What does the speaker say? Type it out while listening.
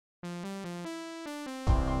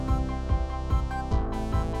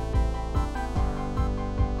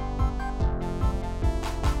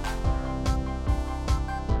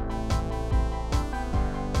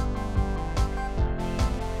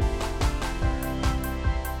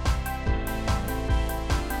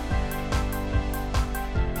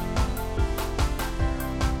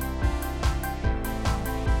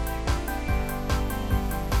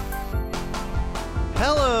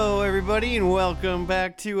everybody, and welcome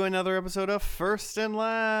back to another episode of First and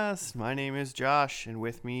Last. My name is Josh, and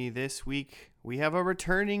with me this week, we have a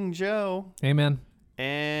returning Joe. Hey, man.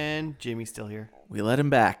 And Jimmy's still here. We let him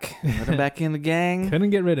back. Let him back in the gang. Couldn't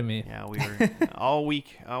get rid of me. Yeah, we were all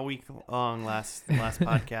week long last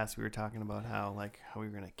podcast. We were talking about how we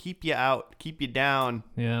were gonna keep you out, keep you down,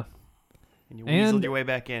 Yeah. and you weaseled your way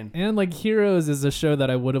back in. And like Heroes is a show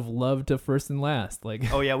that I would have loved to First and Last.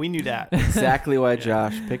 Like, Oh yeah, we knew that. Exactly why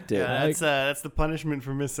Josh picked it. Yeah, that's the punishment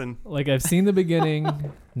for missing. like I've seen the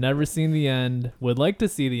beginning, never seen the end. Would like to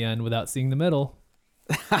see the end without seeing the middle.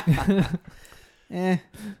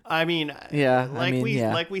 I mean, Yeah,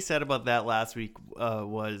 like we said about that last week,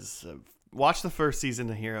 was watch the first season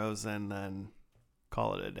of Heroes and then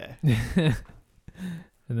call it a day.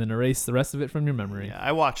 And then erase the rest of it from your memory. Yeah,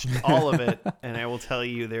 I watched all of it, and I will tell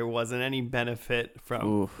you there wasn't any benefit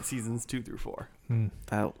from seasons 2 through 4.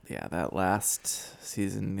 That last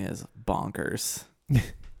season is bonkers.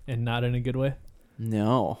 And not in a good way.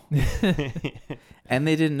 No. And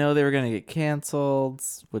they didn't know they were going to get canceled,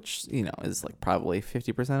 which, is like probably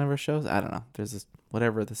 50% of our shows. I don't know. There's this,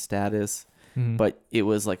 whatever the stat is. Mhm. But it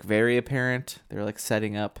was like very apparent. They were like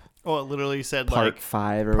setting up Oh, it literally said part like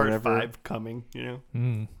 5 or part whatever. 5 coming,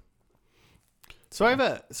 Mm.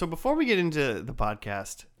 So before we get into the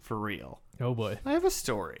podcast for real, Oh boy. I have a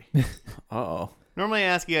story. Uh-oh. Normally I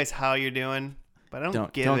ask you guys how you're doing, but I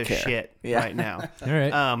don't give a care. shit Yeah. right now. All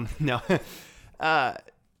right. No.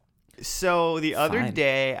 So the other Fine.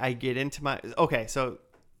 day I get into so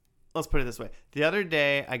let's put it this way. The other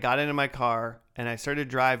day I got into my car and I started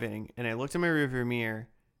driving and I looked in my rearview mirror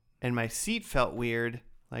and my seat felt weird.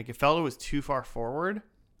 Like it was too far forward. I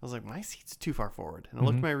was like, my seat's too far forward. And I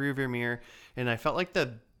looked in my rearview mirror and I felt like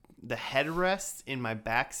the headrests in my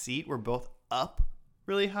back seat were both up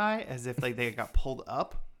really high, as if like they got pulled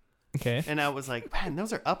up. Okay. And I was like, man,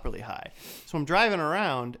 those are up really high. So I'm driving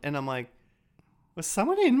around and I'm like, was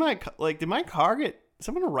someone in my did my car get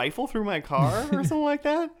someone rifle through my car or something like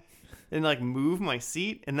that? And like move my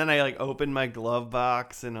seat. And then I like opened my glove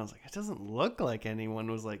box and I was like, it doesn't look like anyone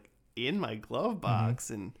was like in my glove box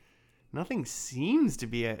and nothing seems to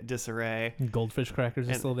be a disarray. Goldfish crackers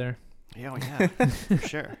are still there. Yeah, for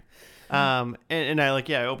sure. And I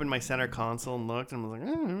I opened my center console and looked and was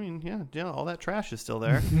like, yeah, all that trash is still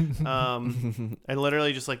there. I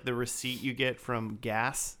literally just like the receipt you get from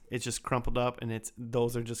gas, it's just crumpled up and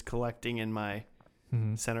those are just collecting in my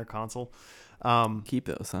center console. Keep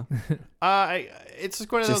those, huh? It's just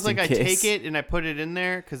one of Just those, like in I case. take it and I put it in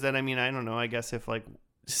there because then, I don't know, I guess if like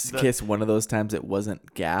Just in case one of those times it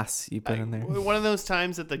wasn't gas you put in there. one of those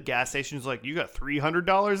times that the gas station's like, you got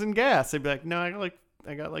 $300 in gas. I'd be like, no,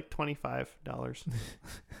 I got like $25.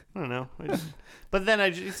 I don't know. But then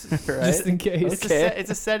I just Right? Just in case.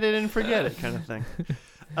 it's a set it and forget it kind of thing.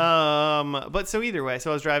 But so either way,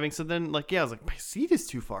 so I was driving. So then I was like, my seat is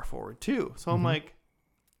too far forward too. So I'm like,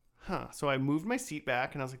 So I moved my seat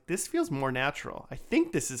back and I was like, this feels more natural. I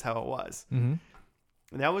think this is how it was. Mm-hmm.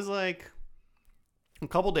 And that was like a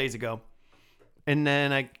couple days ago. And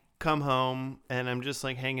then I come home and I'm just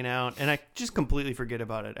like hanging out and I just completely forget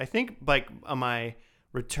about it. I think like on my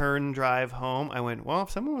return drive home, I went, well,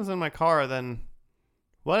 if someone was in my car, then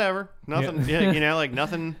whatever. Nothing, like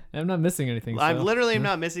nothing. I'm not missing anything. I so. literally am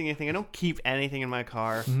not missing anything. I don't keep anything in my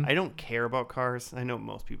car. Mhm. I don't care about cars. I know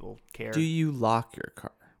most people care. Do you lock your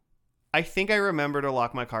car? I think I remember to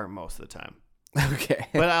lock my car most of the time. Okay.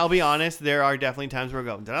 But I'll be honest, there are definitely times where I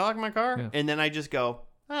go, did I lock my car? Yeah. And then I just go,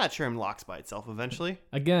 sure, it locks by itself eventually.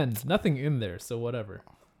 Again, nothing in there, so whatever.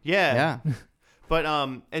 Yeah. Yeah. But,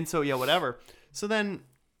 and so, yeah, whatever. So then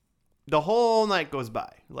the whole night goes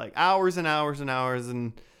by, like hours and hours and hours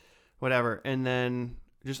and whatever. And then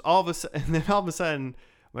all of a sudden,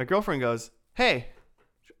 my girlfriend goes, hey,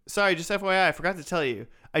 sorry, just FYI, I forgot to tell you.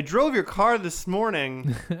 I drove your car this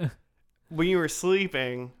morning when you were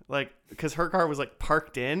sleeping, like, because her car was like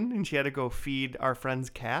parked in and she had to go feed our friend's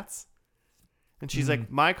cats. And she's like,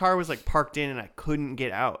 my car was like parked in and I couldn't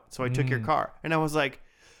get out. So I took your car. And I was like,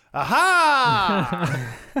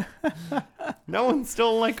 aha! No one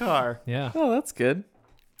stole my car. Yeah. Oh, that's good.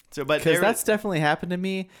 So, but Because that's definitely happened to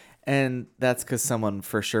me. And that's because someone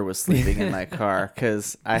for sure was sleeping in my car.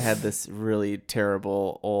 Because I had this really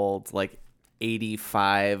terrible old, like,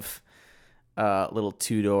 85 little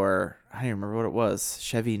two-door, I don't even remember what it was,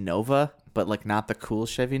 Chevy Nova, but like not the cool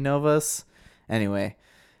Chevy Novas. Anyway,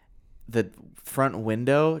 the front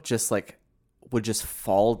window would just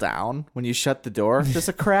fall down when you shut the door. Just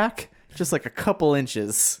a crack, just like a couple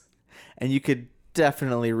inches. And you could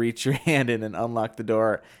definitely reach your hand in and unlock the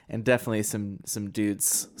door. And definitely some dude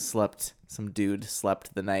slept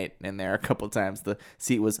the night in there a couple times. The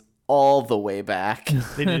seat was all the way back.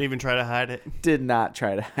 They didn't even try to hide it. Did not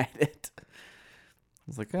try to hide it. I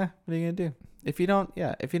was like, what are you gonna do? If you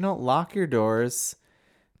don't lock your doors,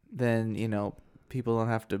 then people don't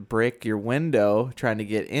have to break your window trying to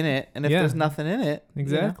get in it. And if there's nothing in it,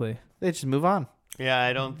 Exactly. they just move on. Yeah,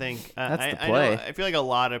 I don't think That's the I play. I feel like a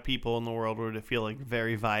lot of people in the world would feel like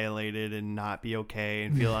very violated and not be okay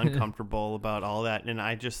and feel uncomfortable about all that. And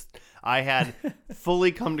I had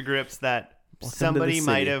fully come to grips that Welcome to somebody the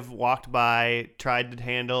might city. have walked by, tried to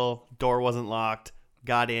handle, door wasn't locked,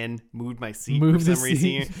 got in, moved my seat Move for the some reason.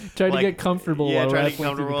 seat. Tried to like, get comfortable. Yeah, while try to we're get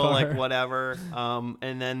halfway through the comfortable, like car. whatever.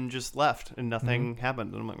 And then just left and nothing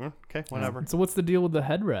happened. And I'm like, okay, whatever. So what's the deal with the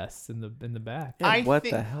headrests in the back? Yeah, I what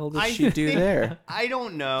think- the hell did I she do think- there? I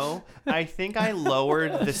don't know. I think I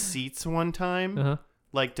lowered the seats one time, Uh-huh.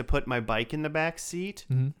 like to put my bike in the back seat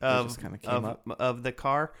Mhm. of just kinda came up. of the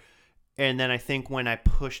car, and then I think when I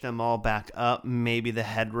pushed them all back up, maybe the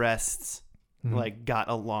headrests like got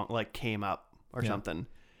along, like came up or Yeah. something.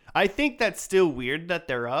 I think that's still weird that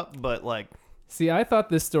they're up, but like, See, I thought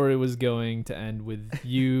this story was going to end with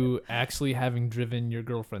you actually having driven your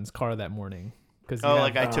girlfriend's car that morning. Because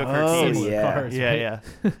like I took her Oh, keys. yeah. Cars, Yeah, right?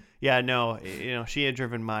 yeah, yeah. No, she had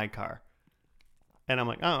driven my car, and I'm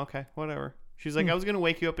like, oh, okay, whatever. She's like, I was gonna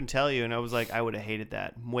wake you up and tell you, and I was like, I would have hated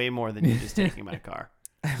that way more than you just taking my car.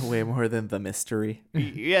 Way more than the mystery.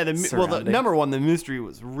 Yeah, the Surrounding. number one, the mystery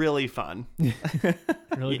was really fun,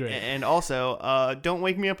 Really great. and also, don't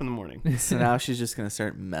wake me up in the morning. So now she's just gonna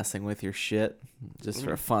start messing with your shit, just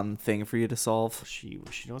for a fun thing for you to solve. She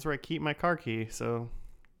knows where I keep my car key, so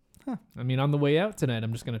I mean, on the way out tonight,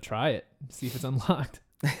 I'm just gonna try it, see if it's unlocked.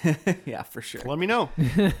 Yeah, for sure. let me know.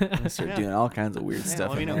 I'm gonna start Yeah. doing all kinds of weird Yeah, stuff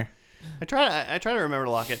let me in know. there. I try to remember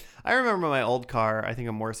to lock it. I remember my old car. I think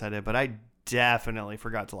I'm worse at it, but I definitely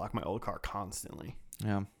forgot to lock my old car constantly.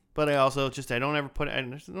 Yeah. But I also I don't ever I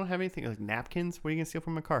just don't have anything like napkins. What are you gonna steal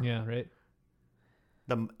from my car? Yeah, right.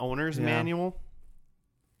 The owner's Yeah. manual.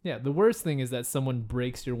 Yeah, the worst thing is that someone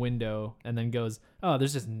breaks your window and then goes, "Oh,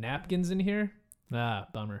 there's just napkins in here." Ah,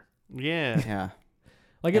 bummer. Yeah. Yeah.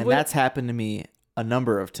 Like if And we- that's happened to me a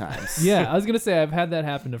number of times. yeah, I was gonna say I've had that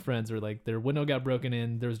happen to friends where like their window got broken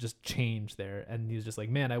in, there was just change there, and he's just like,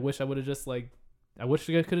 "Man, I wish I would have just like, I wish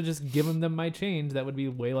I could have just given them my change. That would be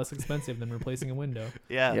way less expensive than replacing a window."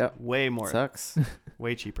 Yeah. Yep. Way more. Sucks.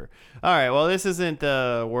 Way cheaper. All right. Well, this isn't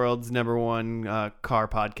the world's number one car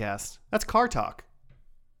podcast. That's Car Talk.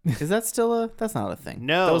 Is that still that's not a thing.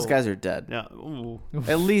 No. Those guys are dead. No. Ooh,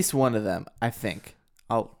 At least one of them, I think.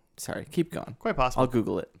 Sorry, keep going. quite possible. I'll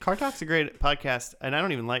Google it. Car Talk's a great podcast, and I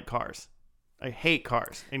don't even like cars. I hate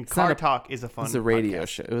cars, and It's Car not a- Talk is a fun. It's a radio podcast.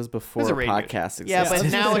 show. It was before It's a radio podcast show. existed. Yeah, I but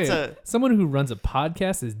was now gonna it's say, a. someone who runs a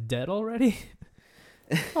podcast is dead already.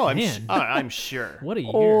 Oh, Man. I'm sure. What a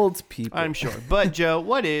year! Old people. I'm sure. But Joe,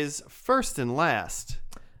 what is first and last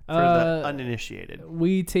for the uninitiated?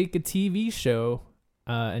 We take a TV show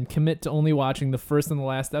and commit to only watching the first and the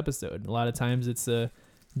last episode. A lot of times it's a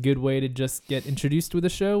good way to just get introduced with a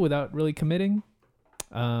show without really committing.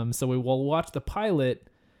 So we will watch the pilot,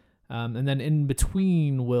 and then in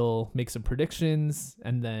between we'll make some predictions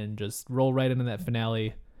and then just roll right into that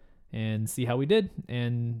finale and see how we did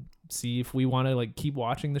and see if we want to like keep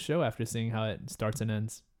watching the show after seeing how it starts and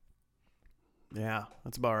ends. Yeah,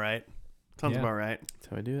 that's about right. Sounds Yeah. about right. That's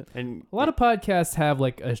how I do it. And A lot of podcasts have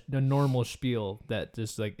like a normal spiel that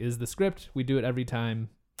just like is the script. We do it every time.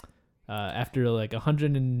 After like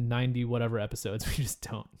 190 whatever episodes, we just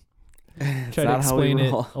don't try to not how we explain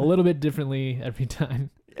it roll. a little bit differently every time.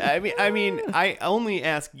 I mean, I only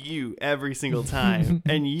ask you every single time,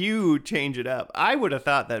 and you change it up. I would have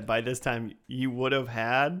thought that by this time you would have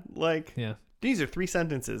had like Yeah. these are 3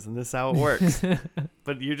 sentences, and this is how it works.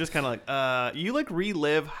 But you're just kind of like, you like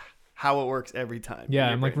relive how it works every time. in Yeah,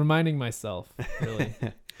 your I'm like brain. reminding myself, really.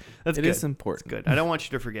 That's It good. is important. Good. I don't want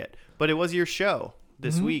you to forget. But it was your show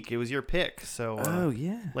this Mhm. week. It was your pick. So Oh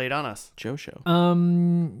yeah. lay it on us. Joe show.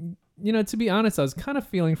 To be honest, I was kind of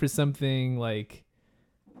feeling for something like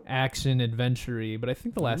action adventure-y, but I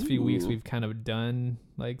think the last few weeks Ooh. we've kind of done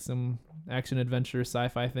like some action adventure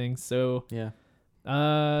sci-fi things. So Yeah.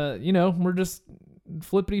 we're just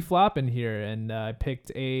flippity flopping here, and I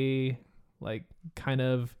picked a like kind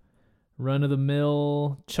of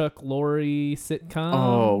run-of-the-mill Chuck Lorre sitcom.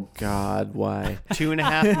 Oh God, why?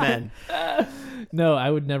 2.5 Men. No, I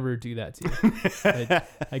would never do that to you.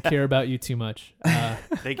 I care about you too much.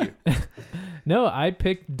 Thank you. No, I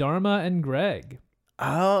picked Dharma and Greg.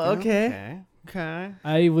 Oh, okay. Okay.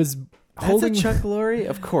 I was That's a Chuck Lorre?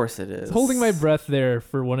 Of course it is. Holding my breath there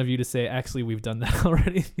for one of you to say, actually, we've done that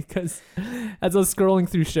already, because as I was scrolling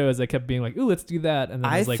through shows, I kept being like, ooh, let's do that. And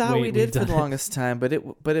then I was like, thought wait, we did we've for done the it. longest time, but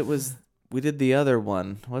it was we did the other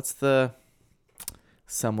one. What's the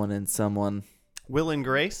someone and someone? Will and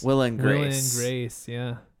Grace. Will and Will and Grace. Grace,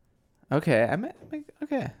 yeah. Okay,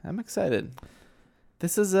 I'm excited.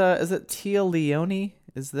 This is it Tia Leone?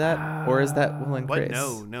 Is that or is that Will and What? Grace?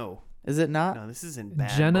 No. Is it not? No, this isn't Bad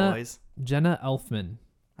Jenna- Boys. Jenna Elfman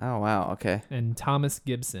Oh wow, okay. and Thomas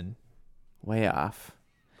Gibson. Way off.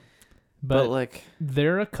 But like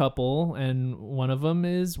they're a couple, and one of them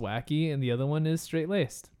is wacky, and the other one is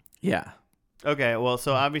straight-laced. yeah. Okay, well,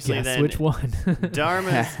 so obviously Guess then which one?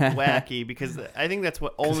 Dharma's wacky because I think that's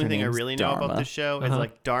what only her thing I name's really know about Dharma. the show is Uh-huh.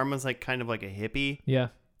 like Dharma's like kind of like a hippie, Yeah.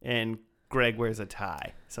 and Greg wears a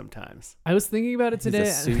tie sometimes. I was thinking about it He's a today,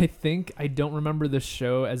 and suit. I think I don't remember the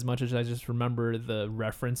show as much as I just remember the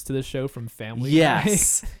reference to the show from Family Guy.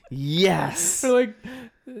 Yes. Yes. Or like,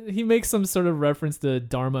 he makes some sort of reference to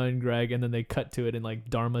Dharma and Greg, and then they cut to it, and like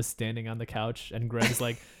Dharma's standing on the couch, and Greg's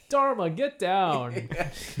like, Dharma, get down.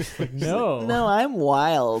 She's like, no. No, I'm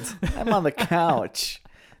wild. I'm on the couch.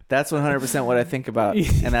 That's 100% what I think about,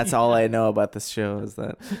 and that's all I know about this show is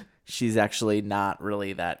that she's actually not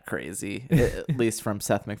really that crazy, at least from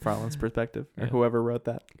Seth MacFarlane's perspective, or Yeah. whoever wrote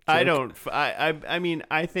that. I joke. don't. I mean,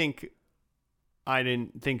 I think I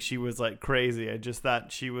didn't think she was like crazy. I just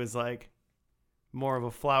thought she was like more of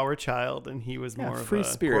a flower child, and he was Yeah, more of a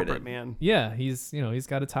free-spirited. corporate man. Yeah, he's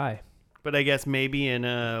got a tie. But I guess maybe in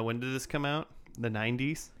when did this come out? The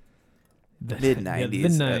 90s. Mid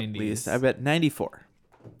 90s, the at 90s. least. I bet 94.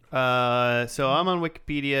 So I'm on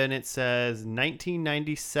Wikipedia and it says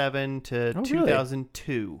 1997 to Oh, really?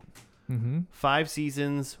 2002. Mm-hmm. 5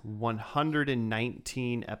 seasons,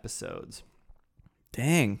 119 episodes.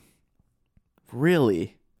 Dang.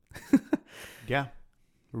 Really? Yeah.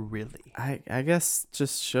 Really. I guess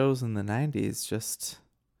just shows in the 90s just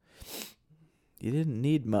you didn't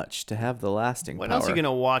need much to have the lasting What power. else are you going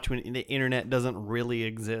to watch when the internet doesn't really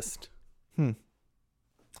exist?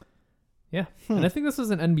 Yeah. And I think this was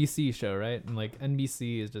an NBC show, right? And like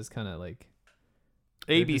NBC is just kind of like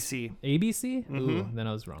ABC. ABC. Ooh, Mhm. then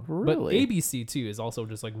I was wrong. Really? But ABC too is also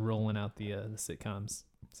just like rolling out the sitcoms.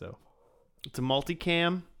 So. It's a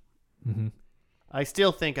multicam. Mm-hmm. I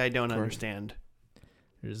still think I don't course. understand.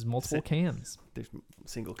 There's multiple cams. There's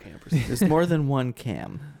single campers. There's more than one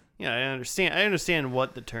cam. Yeah, I understand. I understand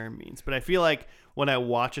what the term means, but I feel like when I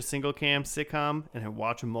watch a single cam sitcom and I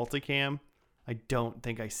watch a multicam, I don't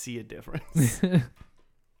think I see a difference.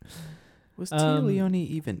 Was Tia Um, Leone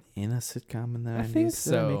even in a sitcom in the 90s? I think Did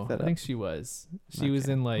so. make that I up? think she was. She was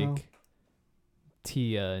Okay, in like well.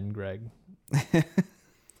 Tia and Greg.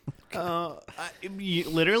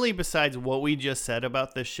 Literally, besides what we just said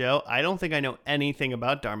about this show, I don't think I know anything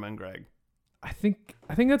about Dharma and Greg. I think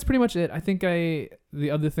that's pretty much it. I think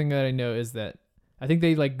the other thing that I know is that I think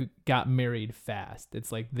they like got married fast.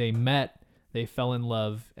 It's like they met, they fell in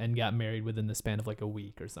love, and got married within the span of like a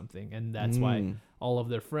week or something. And that's why all of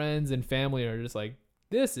their friends and family are just like,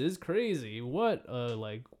 this is crazy. What a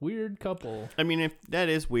like weird couple. I mean, if that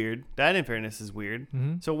is weird, that in fairness is weird.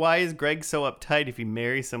 Mm-hmm. So why is Greg so uptight if he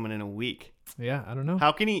marries someone in a week? Yeah, I don't know.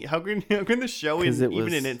 How can the show 'Cause it even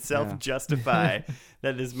was- in itself yeah. justify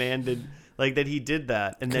that this man did that he did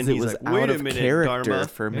that, and then Because it he's was like, wait out a of minute, character Dharma.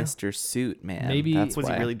 for Yeah. Mr. Suit, man. Maybe- That's Was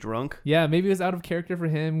why. he really drunk? Yeah, maybe it was out of character for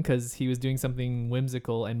him because he was doing something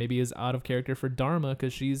whimsical, and maybe it was out of character for Dharma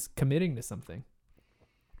because she's committing to something.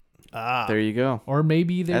 Ah, There you go. Or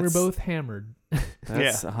maybe they were That's- both hammered.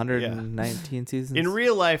 That's Yeah, 119 seasons. in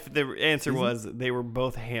real life, the answer Season? was they were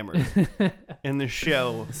both hammered. In the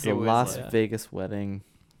show, It's it a was Las like, Vegas wedding.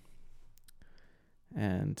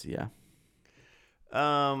 And yeah.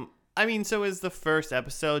 I mean, so is the first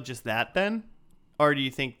episode just that then? Or do you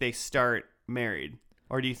think they start married?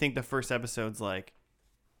 Or do you think the first episode's like,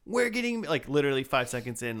 we're getting, like literally 5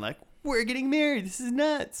 seconds in, like, we're getting married. This is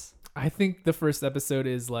nuts. I think the first episode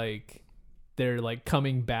is like they're like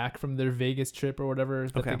coming back from their Vegas trip or whatever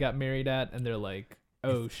that Okay. they got married at, and they're like,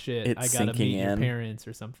 "Oh shit, It's I gotta sinking meet your in. parents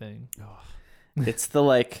or something." It's the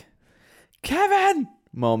like Kevin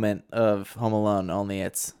moment of Home Alone, only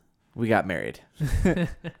it's we got married.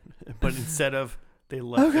 But instead of they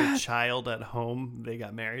left their child at home, they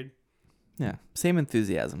got married. Yeah. Same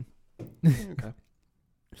enthusiasm. Okay.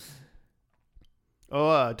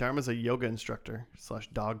 Oh, Dharma's a yoga instructor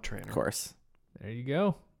 / dog trainer. Of course. There you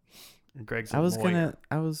go. And Greg's I was lawyer. gonna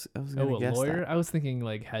I was Oh, gonna a guess lawyer? that. I was thinking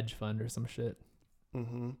like hedge fund or some shit.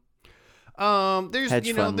 Mm-hmm. There's Hedge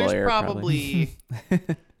you know fund there's lawyer, probably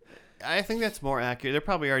I think that's more accurate. They're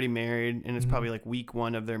probably already married, and it's probably like week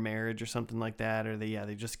 1 of their marriage or something like that. Or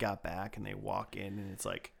they just got back and they walk in, and it's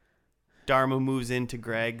like Dharma moves into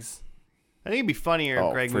Greg's. I think it'd be funnier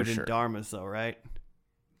if Greg for moved sure. in Dharma's, though, right?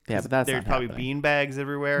 Yeah, but that's There's not probably happening. bean bags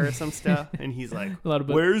everywhere or some stuff, and he's like, A lot of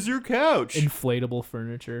 "Where's your couch?" inflatable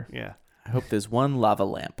furniture. Yeah, I hope there's one lava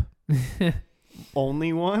lamp.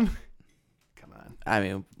 only one. Come on. I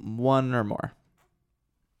mean, one or more.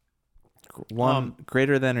 One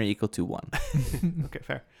greater than or equal to 1. Okay,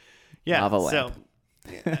 fair. Yeah. Lava so,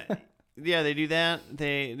 lamp. yeah, they do that.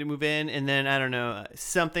 They move in, and then I don't know,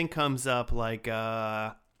 something comes up like like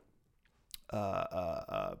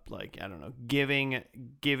I don't know, giving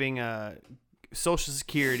Social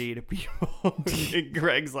Security to people.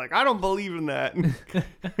 Greg's like, I don't believe in that.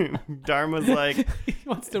 Dharma's like, He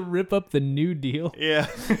wants to rip up the New Deal. yeah.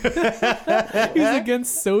 He's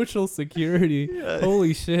against Social Security.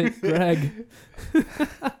 Holy shit, Greg.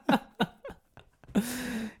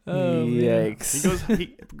 Oh, man.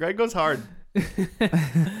 Yikes. Greg goes hard.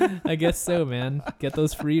 I guess so, man. Get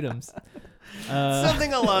those freedoms.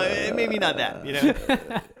 Something along, maybe not that, you know.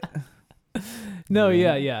 No,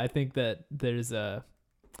 yeah. I think that there's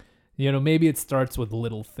maybe it starts with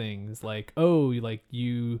little things like, oh, like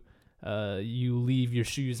you leave your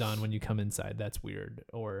shoes on when you come inside. That's weird.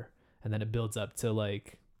 And then it builds up to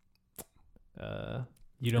like,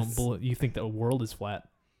 you think the world is flat.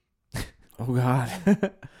 Oh,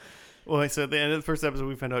 God. Well, so at the end of the first episode,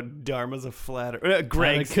 we found out Dharma's a flat earther.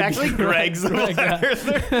 Greg's. could be Actually, Greg. Greg's a Greg, flat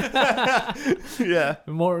earther. Yeah.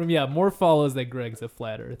 More follows that Greg's a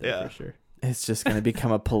flat earther Yeah. for sure. It's just going to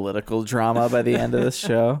become a political drama by the end of this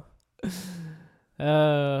show. We're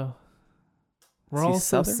Is he all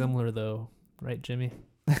so Southern? similar though, right, Jimmy?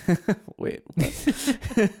 Wait,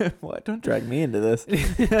 what? What? Don't drag me into this.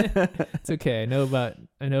 It's okay. I know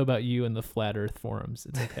about you and the flat Earth forums.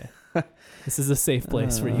 It's okay. This is a safe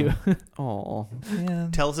place for you. Oh,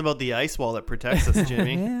 man. Tell us about the ice wall that protects us,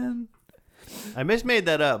 Jimmy. Man. I made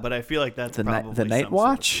that up, but I feel like that's The night- probably the Night some sort of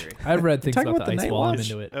Watch? theory. I've read things Talking about about the the ice Night wall. I'm Watch?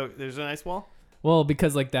 into it. Oh, there's an ice wall? Well,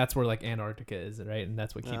 because like that's where like Antarctica is, right? And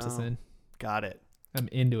that's what keeps us Oh. in. Got it. I'm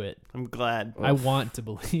into it. I'm glad. I want to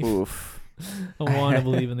believe. Oof. I want to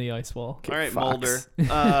believe in the ice wall. All right, Fox.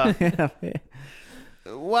 Mulder.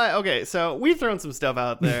 What? Okay, so we've thrown some stuff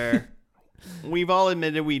out there. We've all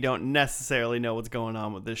admitted we don't necessarily know what's going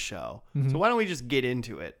on with this show. Mhm. So why don't we just get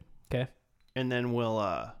into it? Okay. And then we'll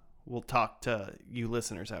talk to you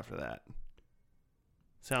listeners after that.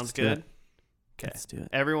 Sounds Let's do good? it. Okay. Let's do it.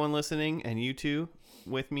 Everyone listening and you two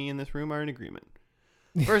with me in this room are in agreement.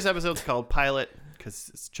 First episode's called Pilot because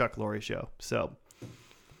it's Chuck Lorre show. So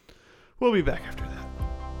we'll be back after that.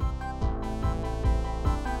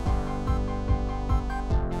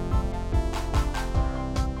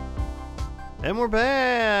 And we're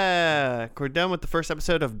back. We're done with the first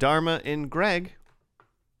episode of Dharma and Greg.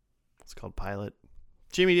 It's called Pilot.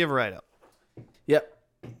 Jimmy, do you have a write-up? Yep.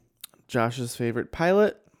 Josh's favorite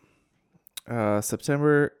pilot.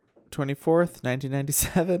 September 24th,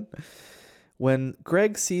 1997. When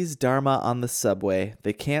Greg sees Dharma on the subway,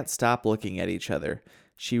 they can't stop looking at each other.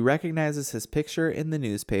 She recognizes his picture in the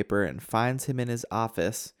newspaper and finds him in his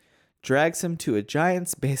office, drags him to a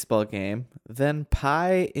Giants baseball game, then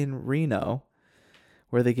pie in Reno,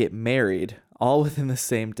 where they get married, all within the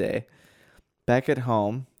same day. Back at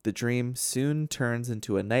home, the dream soon turns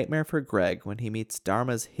into a nightmare for Greg when he meets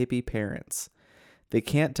Dharma's hippie parents. They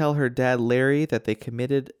can't tell her dad Larry that they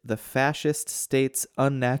committed the fascist state's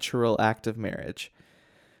unnatural act of marriage.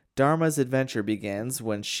 Dharma's adventure begins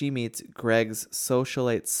when she meets Greg's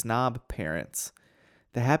socialite snob parents.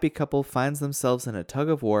 The happy couple finds themselves in a tug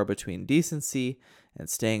of war between decency and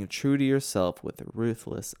staying true to yourself with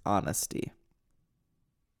ruthless honesty.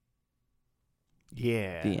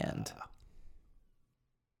 Yeah. The end.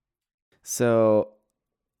 So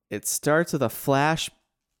it starts with a flashback,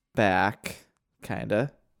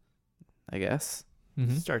 kinda, I guess.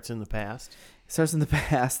 Mm-hmm. Starts in the past. It starts in the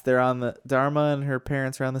past. They're on the Dharma and her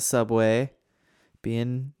parents are on the subway,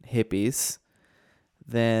 being hippies.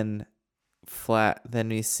 Then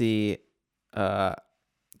we see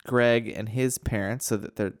Greg and his parents, so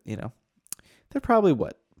that they're probably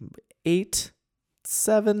what, 8,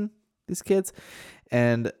 7, these kids,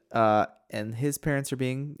 and his parents are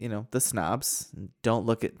being, the snobs. Don't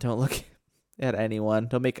look at anyone.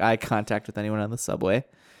 Don't make eye contact with anyone on the subway,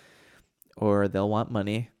 or they'll want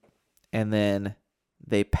money. And then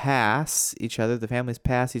they pass each other. The families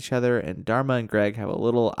pass each other, and Dharma and Greg have a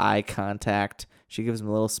little eye contact. She gives him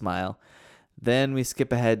a little smile. Then we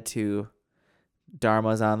skip ahead to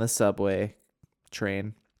Dharma's on the subway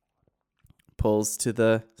train, pulls to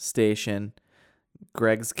the station.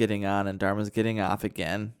 Greg's getting on and Dharma's getting off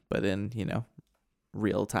again, but in,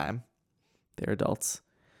 real time. They're adults.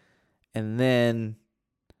 And then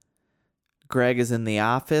Greg is in the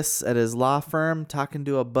office at his law firm talking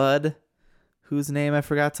to a bud whose name I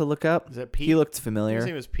forgot to look up. Is that Pete? He looked familiar. His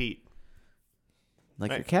name was Pete.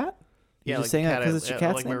 Like Right. your cat? Yeah, You're like just saying that because it's your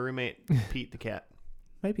cat's like name? my roommate, Pete the cat.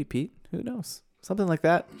 Might be Pete. Who knows? Something like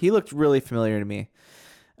that. He looked really familiar to me.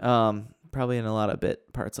 Probably in a lot of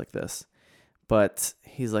bit parts like this. But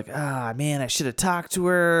he's like, man, I should have talked to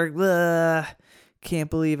her. Blah. Can't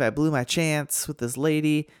believe I blew my chance with this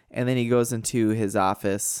lady. And then he goes into his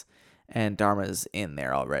office and Dharma's in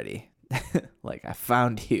there already. Like, I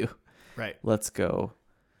found you. Right. Let's go.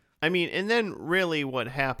 I mean, and then really what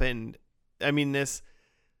happened, I mean, the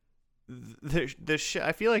show,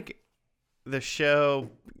 I feel like the show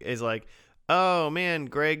is like, oh man,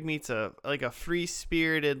 Greg meets a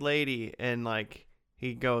free-spirited lady, and like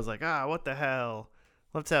he goes like, what the hell?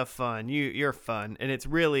 Let's have fun. You're fun. And it's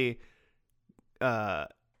really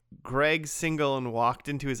Greg's single and walked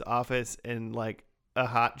into his office, and like a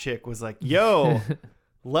hot chick was like, yo,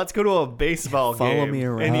 let's go to a baseball game. Follow me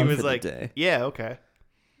around and he was for the like, day. yeah, okay.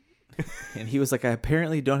 And he was like, I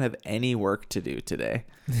apparently don't have any work to do today.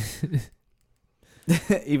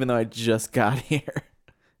 Even though I just got here.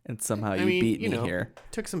 And somehow you beat me here.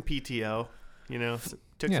 Took some PTO,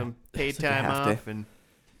 took Yeah. some paid It's like a time half day. off, and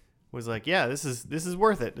was like, yeah, this is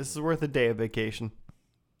worth it. This is worth a day of vacation.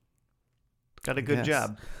 Got a good Yes.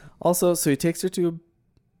 job. Also, so he takes her to a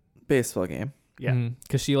baseball game. Yeah.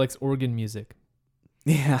 Because she likes organ music.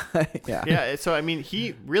 Yeah. Yeah. Yeah, so I mean,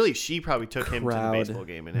 she probably took him to the Crowd. baseball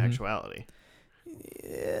game in actuality.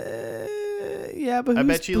 Yeah, but I who's,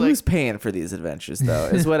 bet you, who's paying for these adventures though?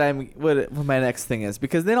 Is what my next thing is,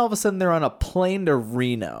 because then all of a sudden they're on a plane to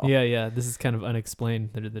Reno. Yeah. This is kind of unexplained.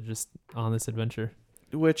 They're just on this adventure.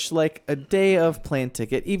 Which, like, a day of plane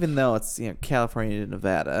ticket, even though it's California to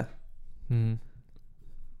Nevada Mm.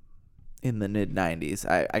 in the mid 90s.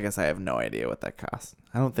 I guess I have no idea what that costs.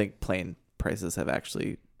 I don't think plane prices have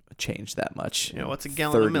actually changed that much. You know, what's a in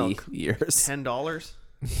gallon of 30 milk? Years. $10.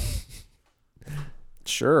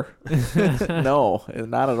 Sure. No,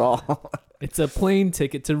 not at all. It's a plane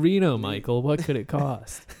ticket to Reno, Michael. What could it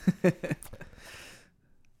cost?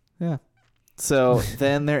 Yeah. So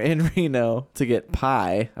then they're in Reno to get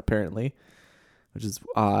pie, apparently, which is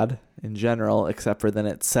odd in general, except for then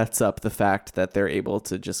it sets up the fact that they're able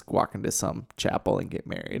to just walk into some chapel and get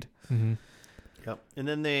married. Mm-hmm. Yep. And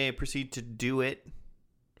then they proceed to do it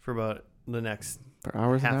for about the next For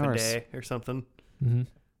hours and half a hours. day or something. Mm-hmm.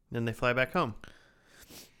 Then they fly back home.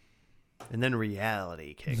 And then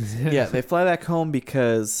reality kicks in. Yeah, they fly back home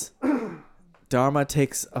because Dharma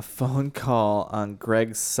takes a phone call on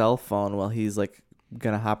Greg's cell phone while he's like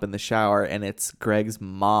gonna hop in the shower, and it's Greg's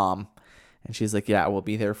mom, and she's like, yeah, we'll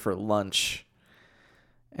be there for lunch.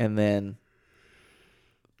 And then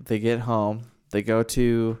they get home, they go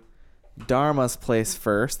to Dharma's place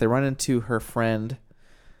first. They run into her friend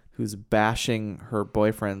who's bashing her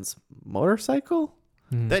boyfriend's motorcycle.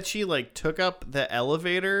 That she like took up the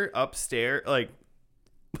elevator upstairs. Like,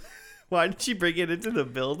 why did she bring it into the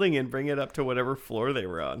building and bring it up to whatever floor they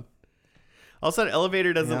were on? All of a sudden,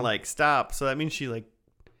 elevator doesn't like stop, so that means she like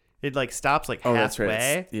it like stops like halfway. That's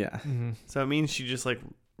right. Yeah. Mm-hmm. So it means she just like,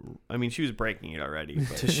 I mean, she was breaking it already.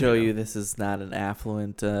 But, To show you this is not an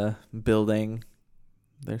affluent building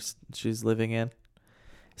she's living in.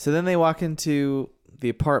 So then they walk into the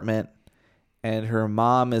apartment, and her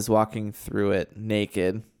mom is walking through it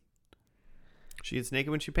naked. She gets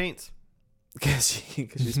naked when she paints. Because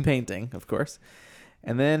she's painting, of course.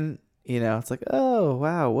 And then, it's like, oh,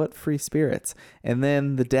 wow, what free spirits. And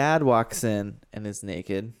then the dad walks in and is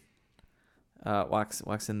naked,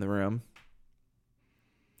 walks in the room,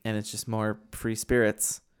 and it's just more free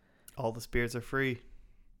spirits. All the spirits are free.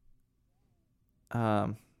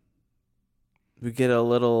 We get a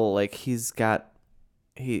little, like, it's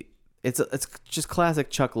just classic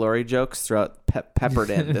Chuck Lorre jokes throughout peppered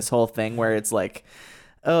in this whole thing, where it's like,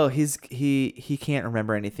 oh, he can't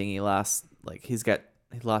remember anything. He lost his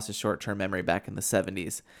short-term memory back in the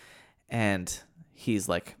 70s, and he's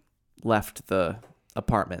like left the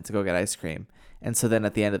apartment to go get ice cream. And so then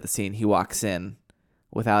at the end of the scene, he walks in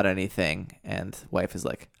without anything, and wife is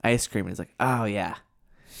like, ice cream, and he's like, oh yeah,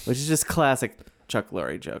 which is just classic Chuck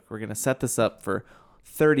Lorre joke. We're gonna set this up for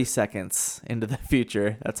 30 seconds into the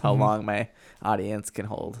future. That's how long my audience can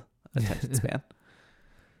hold attention span.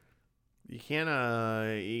 You can't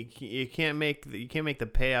make the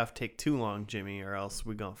payoff take too long, Jimmy, or else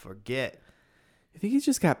we're gonna forget. I think he's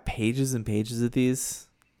just got pages and pages of these,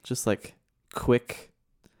 just like quick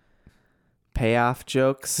payoff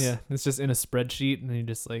jokes. Yeah, it's just in a spreadsheet, and he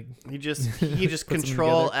just like He just Puts them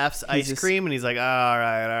control together. F's ice just- cream, and he's like, all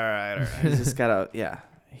right.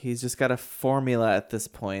 He's just got a formula at this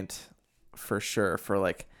point for sure for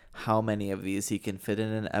like how many of these he can fit in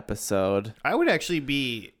an episode.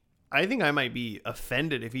 I think I might be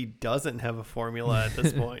offended if he doesn't have a formula at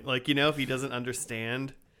this point. Like, if he doesn't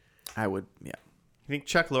understand. I would, yeah. You think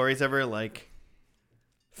Chuck Lorre's ever like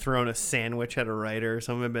thrown a sandwich at a writer or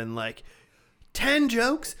something and been like, 10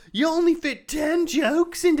 jokes? You only fit 10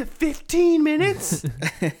 jokes into 15 minutes?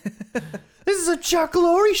 This is a Chuck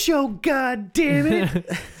Lorre show, god damn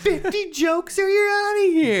it. 50 jokes or you're out of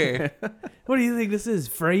here. what do you think this is,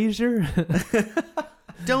 Frasier?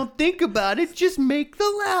 Don't think about it, just make the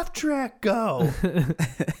laugh track go.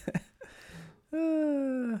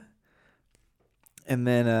 And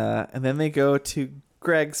then they go to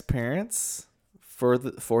Greg's parents for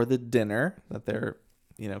the dinner that they're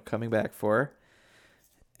coming back for,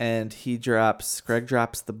 and Greg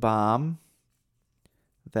drops the bomb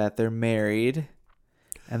that they're married,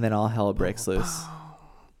 and then all hell breaks loose.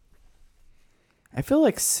 I feel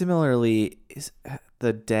like similarly,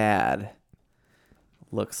 the dad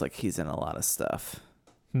looks like he's in a lot of stuff.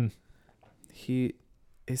 Is he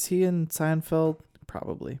in Seinfeld?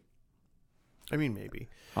 Probably. I mean, maybe.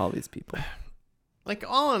 All these people. Like,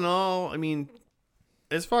 all in all, I mean,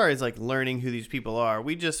 as far as like learning who these people are,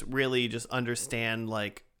 we just really just understand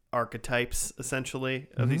like archetypes essentially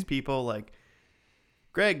of these people. Like,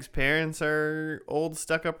 Greg's parents are old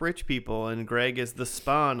stuck-up rich people, and Greg is the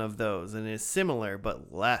spawn of those and is similar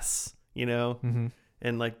but less, And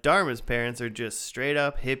like Dharma's parents are just straight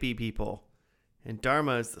up hippie people, and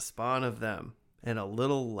Dharma is the spawn of them and a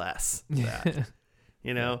little less that,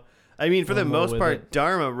 I mean, for the More most with part, it.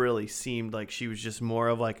 Dharma really seemed like she was just more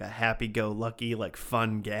of like a happy-go-lucky, like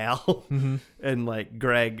fun gal, and like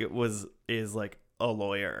Greg is like a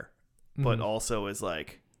lawyer, but also is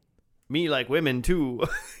like, me like women too,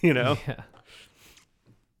 Yeah.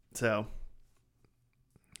 So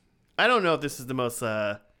I don't know if this is the most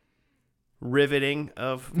riveting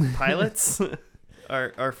of pilots,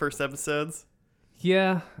 our first episodes.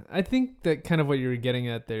 Yeah, I think that kind of what you were getting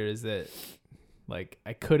at there is that, like,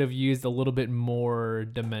 I could have used a little bit more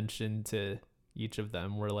dimension to each of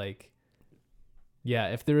them. Where, like, yeah,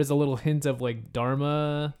 if there is a little hint of, like,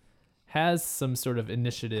 Dharma has some sort of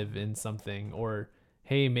initiative in something, or,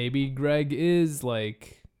 hey, maybe Greg is,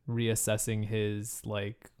 like, reassessing his,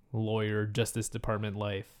 like, lawyer Justice Department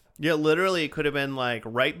life. Yeah, literally, it could have been like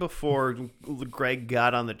right before Greg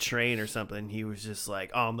got on the train or something. He was just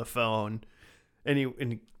like on the phone, and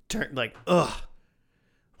he turned like, ugh,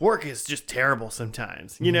 work is just terrible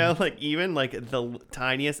sometimes. Like even like the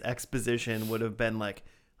tiniest exposition would have been like,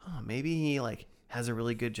 oh, maybe he like has a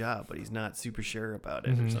really good job, but he's not super sure about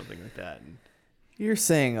it or something like that. And You're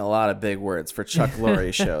saying a lot of big words for Chuck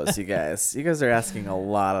Lorre shows, you guys. You guys are asking a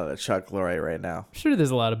lot of the Chuck Lorre right now. I'm sure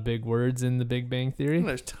there's a lot of big words in The Big Bang Theory.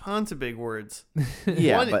 there's tons of big words.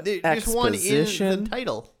 Yeah, but There's one in exposition. the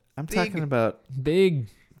title. I'm Big. talking about. Big.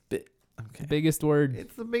 Okay. Biggest word.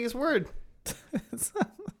 It's the biggest word.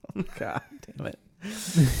 God damn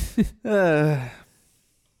it.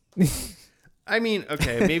 I mean,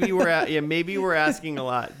 okay, maybe we're asking a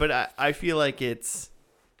lot, but I feel like it's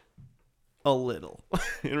a little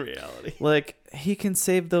in reality. Like, he can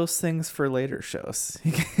save those things for later shows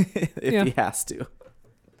if Yeah. he has to.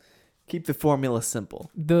 Keep the formula simple.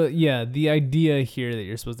 The idea here that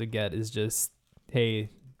you're supposed to get is just, hey,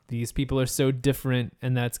 these people are so different,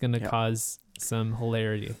 and that's going to cause some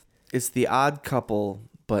hilarity. It's the odd couple,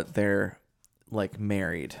 but they're like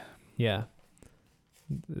married. Yeah.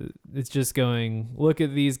 It's just going, look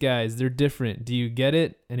at these guys. They're different. Do you get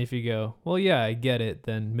it? And if you go, well, yeah, I get it,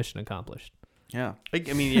 then mission accomplished. Yeah. I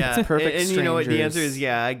mean, yeah, perfect and you know what? The answer strangers. is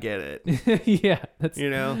yeah, I get it. Yeah. That's,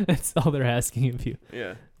 that's all they're asking of you.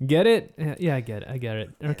 Yeah. Get it? Yeah, I get it. I get it.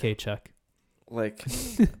 Okay, Chuck. Like,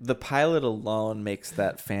 the pilot alone makes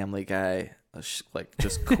that Family Guy, like,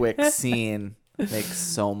 just quick scene makes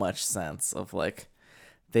so much sense of, like,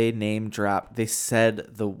 they name dropped, they said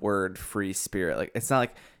the word free spirit. Like, it's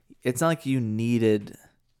not like you needed,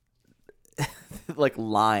 like,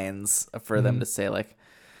 lines for them to say, like,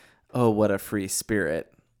 oh, what a free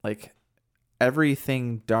spirit. Like,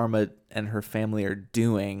 everything Dharma and her family are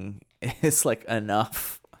doing is, like,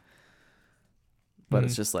 enough. But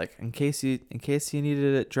it's just like, in case you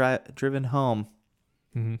needed it driven home.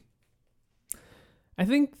 Mm-hmm. I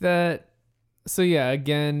think that, so yeah,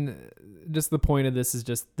 again, just the point of this is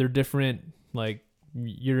just they're different, like,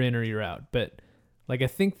 you're in or you're out. But, like, I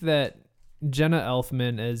think that Jenna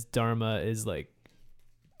Elfman as Dharma is, like,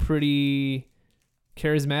 pretty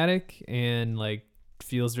charismatic and like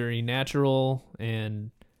feels very natural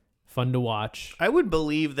and fun to watch. I would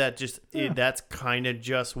believe that Yeah. that's kind of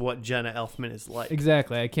just what Jenna Elfman is like.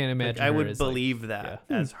 Exactly. I can't Like, imagine. I her would as, like- believe that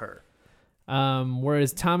as her.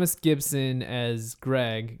 Whereas Thomas Gibson as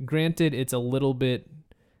Greg, granted, it's a little bit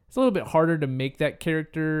harder to make that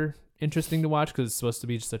character interesting to watch because it's supposed to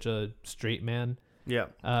be such a straight man. Yeah.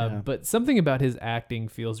 But something about his acting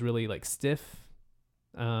feels really like stiff.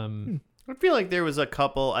 I feel like there was a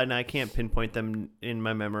couple, and I can't pinpoint them in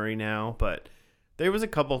my memory now, but there was a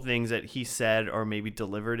couple things that he said or maybe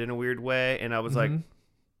delivered in a weird way, and I was like, Mhm.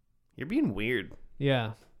 "You're being weird."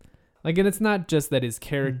 Yeah. Like, and it's not just that his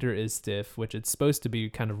character is stiff, which it's supposed to be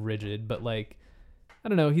kind of rigid, but like, I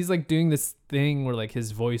don't know, he's like doing this thing where like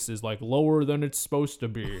his voice is like lower than it's supposed to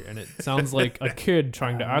be, and it sounds like a kid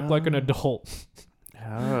trying to act like an adult.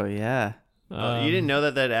 Oh yeah. You didn't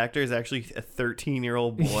know that actor is actually a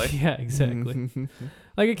 13-year-old boy. Yeah, exactly.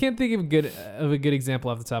 Like, I can't think of a good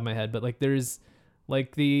example off the top of my head, but like there's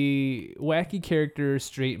like the wacky character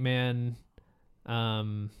straight man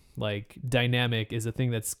like dynamic is a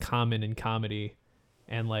thing that's common in comedy,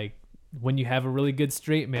 and like when you have a really good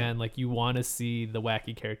straight man, like you want to see the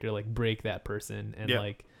wacky character like break that person, and Yeah.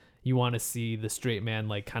 like you want to see the straight man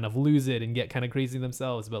like kind of lose it and get kind of crazy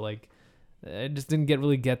themselves, but like I just didn't get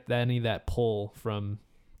any of that pull from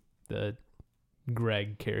the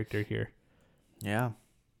Greg character here. Yeah.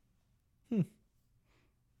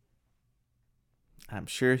 I'm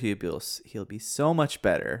sure he'll be so much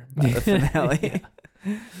better by the finale.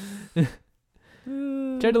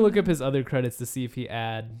 Tried to look up his other credits to see if he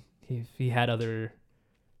had other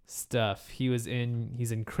stuff. He's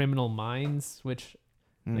in Criminal Minds, which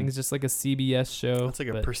I think is just like a CBS show. It's like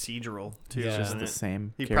a but- procedural too, Yeah. Just isn't the it?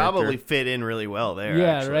 same. He character. probably fit in really well there.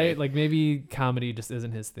 yeah, actually. right. Like maybe comedy just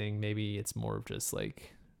isn't his thing. Maybe it's more of just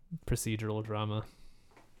like procedural drama.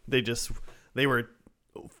 They were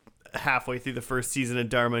halfway through the first season of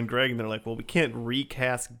Dharma and Greg, and they're like, "Well, we can't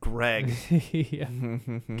recast Greg. Yeah.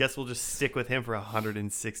 Guess we'll just stick with him for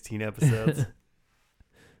 116 episodes."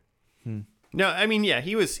 No, I mean, yeah,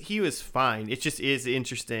 he was fine. It just is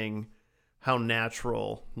interesting how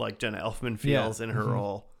natural like Jenna Elfman feels in her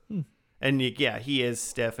role, and yeah, he is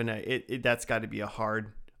stiff, and that's got to be a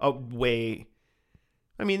way.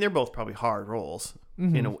 I mean, they're both probably hard roles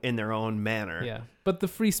in their own manner. Yeah. But the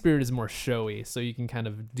Free Spirit is more showy, so you can kind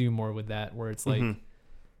of do more with that where it's like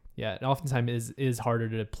yeah, it oftentimes is harder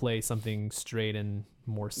to play something straight and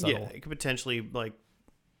more subtle. Yeah, it could potentially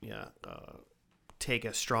take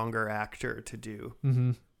a stronger actor to do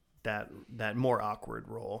that more awkward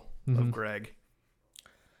role of Greg.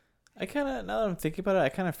 I kind of, now that I'm thinking about it, I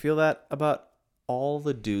kind of feel that about all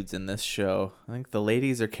the dudes in this show. I think the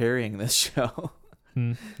ladies are carrying this show.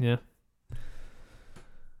 Yeah.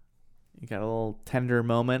 You got a little tender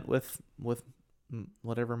moment with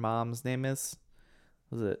whatever mom's name is.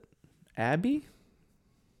 Was it Abby?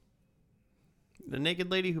 The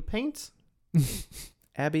naked lady who paints?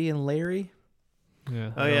 Abby and Larry?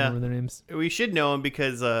 Yeah. Oh, I don't yeah. remember their names. We should know him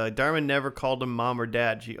because Dharma never called them mom or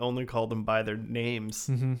dad. She only called them by their names,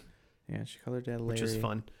 Yeah, she called her dad Larry. which is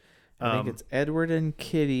fun. I think it's Edward and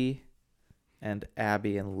Kitty and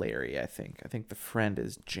Abby and Larry, I think. I think the friend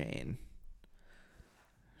is Jane.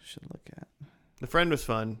 Should look at. The friend was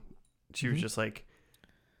fun. She was just like,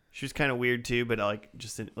 she was kind of weird too, but like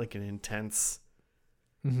just like an intense,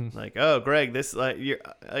 like, oh, Greg, this like you're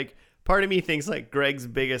like. Part of me thinks like Greg's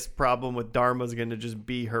biggest problem with Dharma is going to just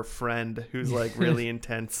be her friend who's like really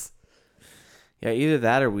intense. Yeah, either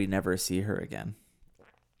that or we never see her again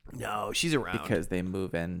No, she's around. because they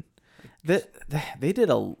move in. They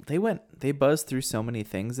buzzed through so many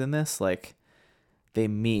things in this. Like they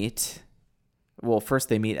meet. Well, first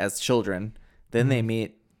they meet as children, then they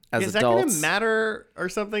meet as is adults. that going to matter or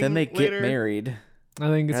something? Then they later? get married. I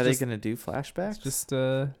think it's Are just they going to do flashbacks? just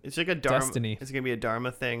It's like a Dharma. Destiny. It's gonna be a Dharma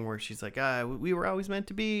thing where she's like, we were always meant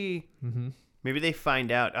to be. Maybe they find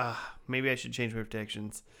out. Maybe I should change my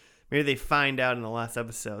predictions. Maybe they find out in the last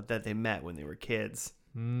episode that they met when they were kids.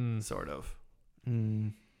 Sort of.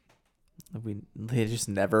 They just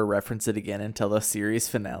never reference it again until the series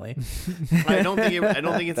finale. I don't think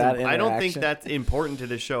it's. That I don't think interaction. that's important to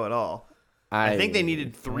the show at all. I think they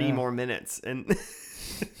needed 3 yeah. more minutes, and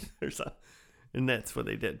or so, and that's what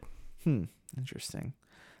they did. Interesting.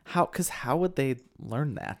 How would they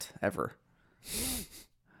learn that ever?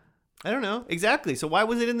 I don't know exactly. So why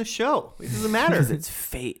was it in the show? It doesn't matter. Because it's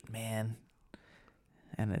fate, man.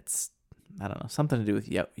 And it's, I don't know, something to do with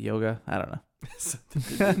yoga. I don't know.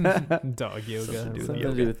 dog yoga. Something to do with Something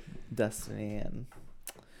yoga. to do with destiny and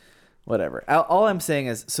Whatever. All I'm saying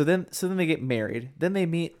is, so then they get married. Then they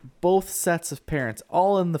meet both sets of parents,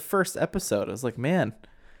 all in the first episode. I was like, man,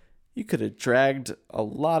 you could have dragged a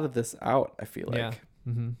lot of this out. I feel like. Yeah.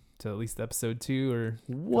 Mm-hmm. To at least episode 2 or.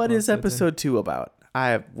 What is episode 2 about?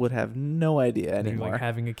 I would have no idea anymore. Like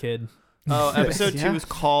having a kid. Oh, episode Yeah. 2 is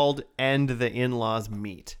called "And the In-Laws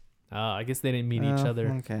Meet." I guess they didn't meet each other.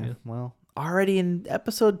 Okay. Yeah. Well, already in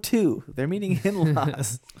episode 2, they're meeting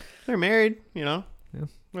in-laws. They're married, you know. Yeah.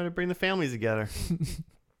 Want to bring the families together.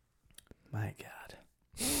 My God.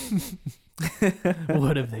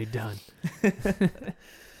 What have they done?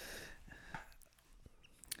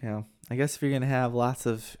 Yeah. I guess if you're gonna have lots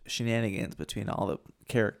of shenanigans between all the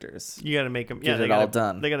characters, You got to make them. Get they it all gotta,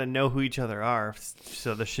 done. They got to know who each other are,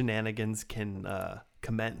 so the shenanigans can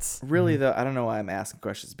commence. really though, I don't know why I'm asking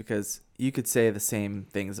questions, because you could say the same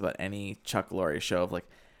things about any Chuck Lorre show of like,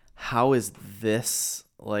 how is this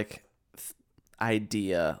like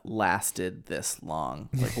idea lasted this long?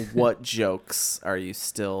 Like, what jokes are you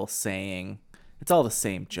still saying? It's all the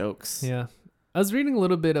same jokes. Yeah. I was reading a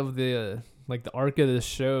little bit of the like the arc of the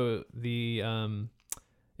show.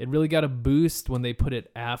 It really got a boost when they put it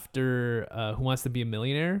after Who Wants to Be a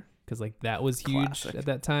Millionaire, because like that was huge Classic. at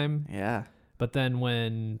that time. Yeah. But then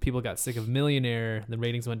when people got sick of Millionaire, the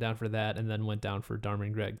ratings went down for that, and then went down for Dharma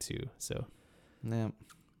and Greg too. So Yeah.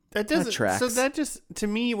 That doesn't. tracks. So that just, to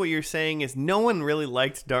me, what you're saying is no one really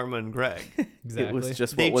liked Dharma and Greg. exactly. It was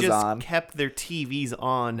just They what was just on. kept their TVs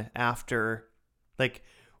on after, like,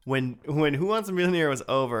 when Who Wants a Millionaire was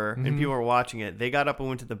over and Mhm. people were watching it. They got up and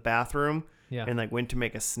went to the bathroom yeah. and like went to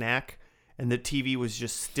make a snack, and the TV was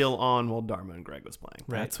just still on while Dharma and Greg was playing.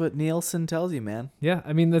 Right. That's what Nielsen tells you, man. Yeah.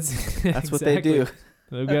 I mean that's That's what they exactly. do.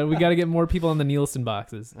 We got to get more people on the Nielsen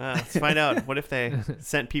boxes. Let's find out. What if they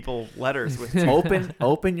sent people letters with?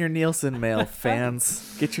 Open your Nielsen mail,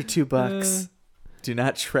 fans. Get your $2. Do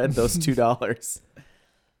not shred those $2.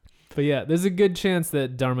 But yeah, there's a good chance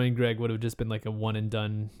that Dharma and Greg would have just been like a one and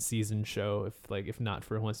done season show if not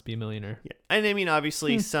for Who Wants to Be a Millionaire. Yeah. And I mean,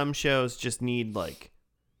 obviously, some shows just need like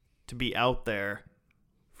to be out there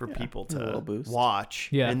for Yeah, people a little to boost. watch.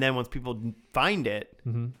 Yeah. And then once people find it,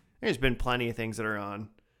 Mm-hmm. there's been plenty of things that are on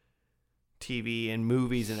TV and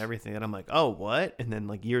movies and everything that I'm like, oh, what? And then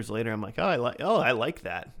like years later, I'm like, I like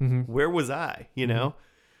that. Mm-hmm. Where was I? You know?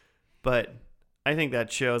 But I think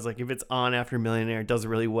that shows like if it's on after Millionaire, it does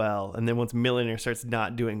really well, and then once Millionaire starts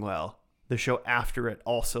not doing well, the show after it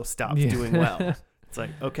also stops Yeah. doing well. It's like,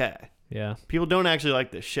 okay, Yeah. people don't actually like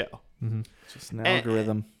this show, Mm-hmm. Just an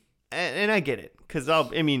algorithm. and I get it because I'm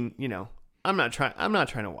not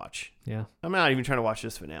trying to watch. Yeah. I'm not even trying to watch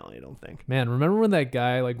this finale. I don't think. Man, remember when that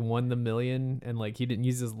guy like won the million and like he didn't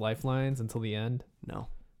use his lifelines until the end? No,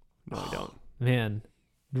 I don't. Man,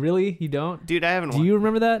 really? You don't? Dude, I haven't. Do you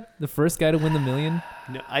remember that? The first guy to win the million?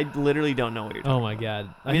 No, I literally don't know what you're talking. Oh my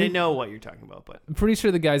god. I mean, I think- know what you're talking about, but I'm pretty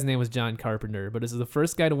sure the guy's name was John Carpenter, but this is the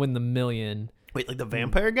first guy to win the million. wait, like the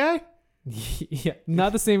vampire guy? Yeah,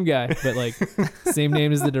 not the same guy, but like same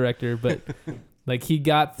name as the director, but like he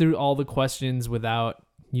got through all the questions without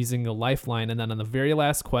using a lifeline, and then on the very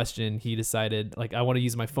last question he decided like I want to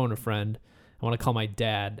use my phone a friend. I want to call my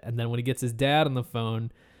dad. And then when he gets his dad on the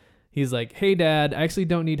phone, he's like, "Hey dad, I actually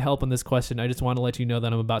don't need help on this question. I just want to let you know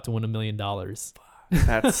that I'm about to win $1 million."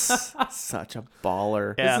 That's such a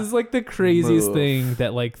baller. Yeah. This is like the craziest Move. thing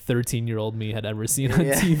that like 13-year-old me had ever seen on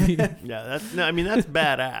Yeah. TV. Yeah, that's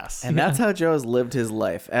badass. And that's how Joe's lived his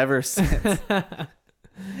life ever since.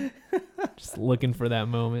 Just looking for that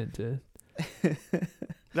moment to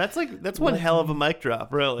That's one hell of a mic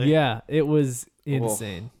drop, really. Yeah, it was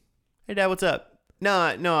insane. Hey, Dad, what's up? No,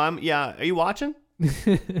 Are you watching?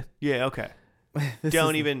 Yeah, okay. This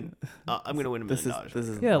Don't is- even. I'm gonna win $1 This million. is this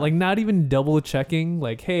is Yeah, like not even double checking.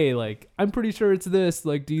 Like, hey, like I'm pretty sure it's this.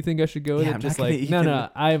 Like, do you think I should go with Yeah, it? I'm Just not gonna like, no,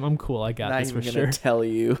 even- I'm cool. I got not this for even sure. gonna tell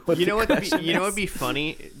you. What You know the what? question You know is. what'd be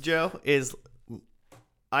funny, Joe, is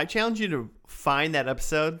I challenge you to find that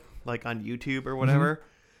episode like on YouTube or whatever,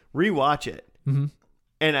 rewatch it, Mm-hmm.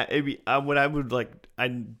 and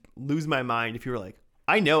I'd lose my mind if you were like,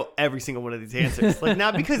 I know every single one of these answers, like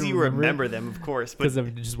not because you remember them, of course, but Because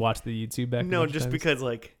I've just watched the YouTube back. no, just because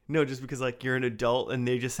you're an adult and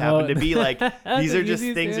they just happen to be like these are just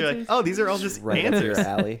easiest things you're like, answers. oh, these are all just Right up your answers.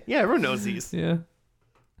 alley. Yeah, everyone knows these. Yeah.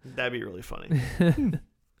 That'd be really funny.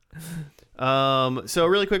 So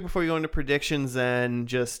really quick before we go into predictions, then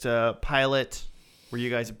just pilot. Were you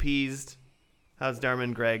guys appeased? How's Dharma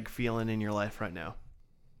and Greg feeling in your life right now?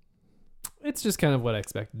 It's just kind of what I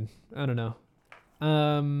expected. I don't know.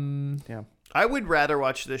 Yeah. I would rather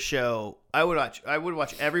watch this show. I would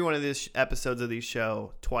watch every one of these episodes of these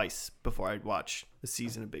show twice before I'd watch the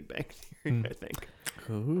season of Big Bang Theory. I think.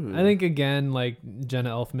 Ooh. I think again, like Jenna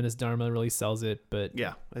Elfman as Dharma really sells it, but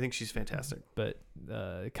Yeah, I think she's fantastic. but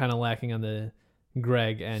kind of lacking on the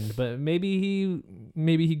Greg end. But maybe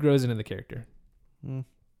he grows into the character.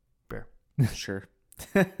 Fair. Sure.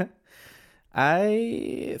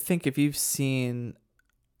 I think if you've seen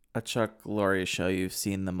a Chuck Lorre show, you've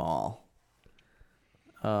seen them all.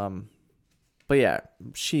 But yeah,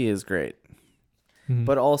 she is great. Mhm.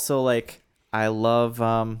 But also, like, I love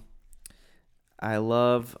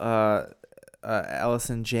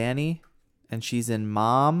Allison Janney, and she's in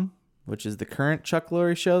Mom, which is the current Chuck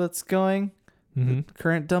Lorre show that's going, Mhm. the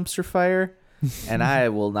current dumpster fire. And I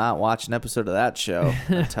will not watch an episode of that show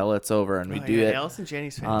until it's over and we do it. Allison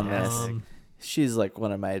Janney's on this. fantastic. She's like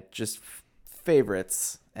one of my just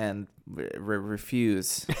favorites, and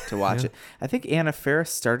refuse to watch it. I think Anna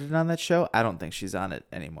Faris started on that show. I don't think she's on it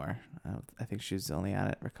anymore. I think she's only on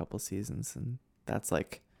it for a couple seasons, and that's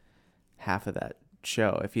like half of that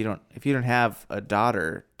show. If you don't have a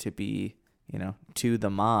daughter to be, to the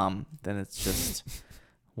mom, then it's just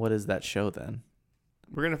what is that show then?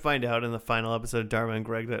 We're gonna find out in the final episode of Dharma and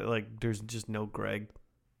Greg that like there's just no Greg,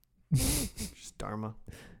 just Dharma.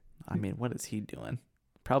 I mean, what is he doing?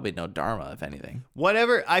 Probably no Dharma, if anything.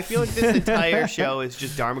 Whatever. I feel like this entire show is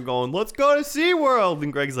just Dharma going, "Let's go to SeaWorld,"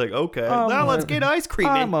 and Greg's like, "Okay, now let's get ice cream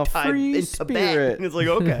I'm a free in Tibet." spirit. And it's like,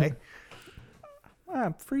 okay,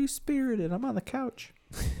 I'm free spirited. I'm on the couch.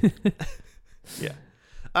 yeah.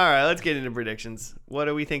 All right, let's get into predictions. What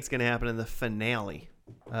do we think's gonna happen in the finale?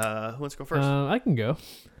 Who wants to go first? I can go.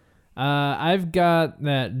 I've got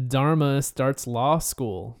that Dharma starts law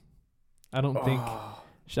school. I don't think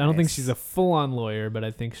nice. she's a full-on lawyer, but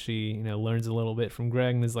I think she, learns a little bit from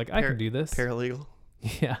Greg and is like, I can do this. Paralegal.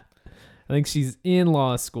 Yeah. I think she's in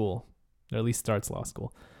law school, or at least starts law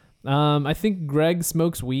school. I think Greg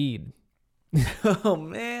smokes weed. Oh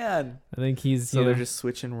man! I think he's So they're just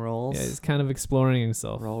switching roles. yeah, he's kind of exploring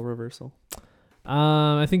himself. Role reversal.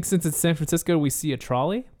 I think since it's San Francisco, we see a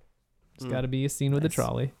trolley. There's Mm. got to be a scene with a Nice.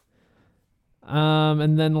 trolley.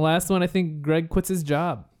 And then the last one, I think Greg quits his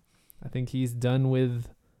job. I think he's done with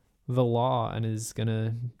the law and is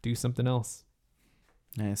gonna do something else.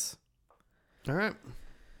 Nice. All right.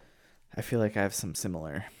 I feel like I have some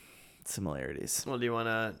similarities. Well, do you want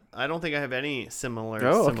to? I don't think I have any Oh, okay.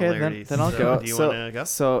 similarities. Then I'll So, go. Do you want to go?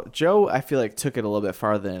 So Joe, I feel like took it a little bit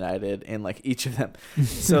farther than I did in like each of them.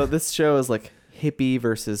 So this show is like hippie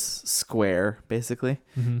versus square, basically.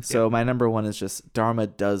 Mm-hmm. So my number one is just Dharma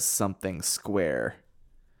does something square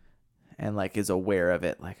and like is aware of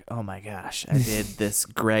it. Like, oh my gosh, I did this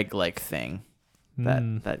Greg like thing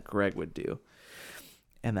that Greg would do.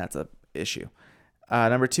 And that's a issue.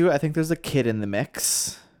 Number two, I think there's a kid in the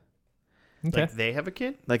mix. Okay. Like they have a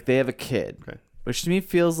kid. Like they have a kid, Okay. which to me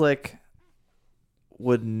feels like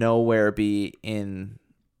would nowhere be in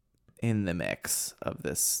the mix of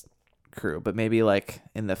this crew. But maybe like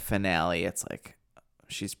in the finale, it's like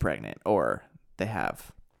she's pregnant or they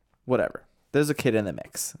have whatever. There's a kid in the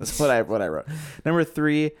mix. That's what I wrote. Number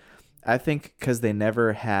three, I think because they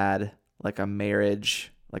never had like a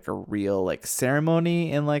marriage, like a real like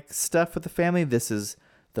ceremony and like stuff with the family. This is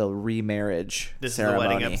the remarriage This ceremony. is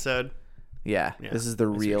the wedding episode. Yeah, Yeah, this is the I see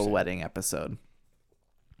what you're real saying. wedding episode.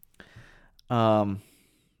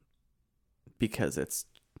 Because it's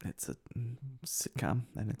a sitcom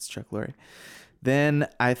and it's Chuck Lorre. Then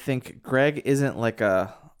I think Greg isn't like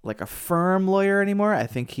a firm lawyer anymore. I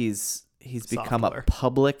think he's become lawyer.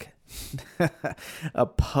 a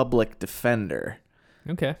public defender.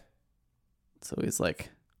 Okay. So he's like,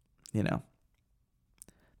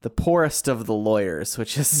 the poorest of the lawyers,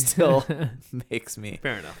 which is still makes me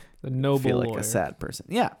Fair enough. The noble feel like lawyer. a sad person.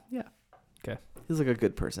 Yeah. Okay. He's like a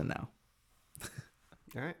good person now.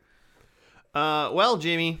 All right. Well,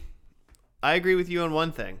 Jamie, I agree with you on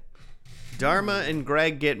one thing. Dharma and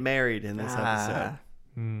Greg get married in this episode.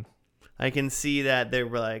 Hmm. I can see that they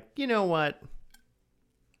were like, you know what?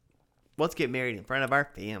 Let's get married in front of our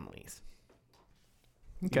families.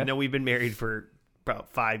 Okay. Even though we've been married for about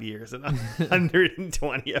 5 years and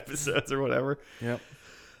 120 episodes or whatever. Yep.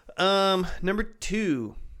 Number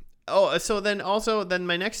two. Oh, so then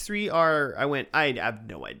my next three are I have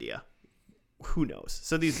no idea. Who knows?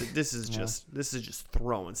 So this is just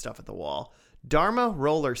throwing stuff at the wall. Dharma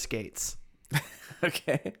roller skates.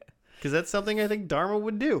 Okay. Because that's something I think Dharma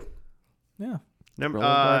would do. Yeah. Number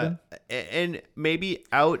Rollerblading? and maybe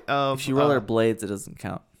out of If you roll her blades, it doesn't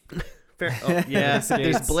count. fair, yeah, if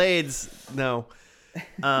there's Skates. blades. No.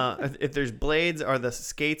 If there's blades or the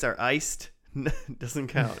skates are iced, Doesn't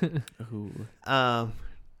count. Ooh.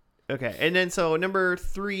 Okay, and then so number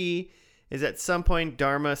 3 is at some point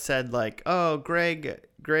Dharma said like, "Oh, Greg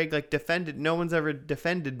like defended. No one's ever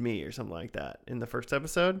defended me," or something like that in the first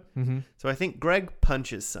episode. Mm-hmm. So I think Greg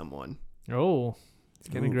punches someone. Oh, it's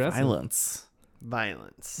getting aggressive.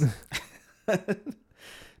 Violence.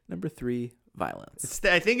 Number 3, violence.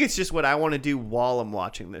 I think it's just what I want to do while I'm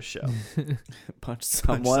watching this show. Punch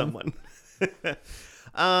Punch someone.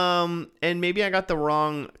 And maybe I got the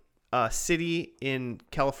wrong city in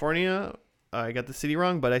California. I got the city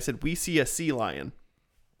wrong, but I said we see a sea lion.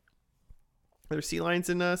 Are there sea lions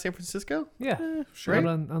in San Francisco? Yeah, Sure. right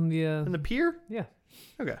on the In the pier? yeah,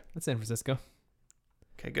 Okay. that's San Francisco.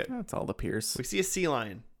 Okay, good. That's all the peers. We see a sea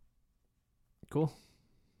lion Cool.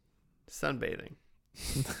 sunbathing.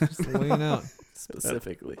 Just laying out.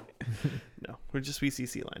 Specifically. No, we see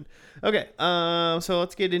sea lion. Okay, so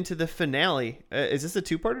let's get into the finale. Is this a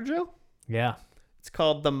 2-parter, Joe? Yeah. It's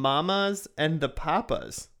called The Mamas and the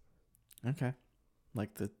Papas. Okay.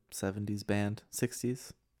 Like the 70s band.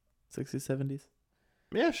 60s, 70s.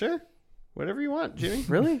 Yeah, sure. Whatever you want, Jimmy.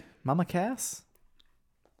 Really? Mama Cass?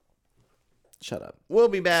 Shut up. We'll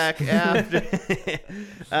be back after.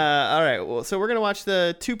 All right. Well, so we're going to watch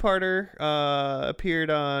the 2-parter.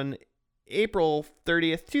 Appeared on April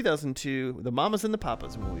 30th, 2002. The Mamas and the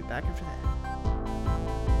Papas. And we'll be back after that.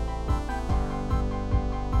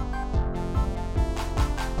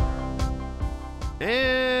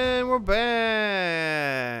 And we're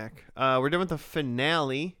back. We're done with the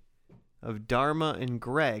finale of Dharma and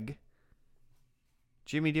Greg.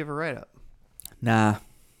 Jimmy, do you have a write-up? Nah.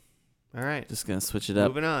 All right. Just going to switch it up.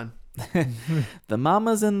 Moving on. The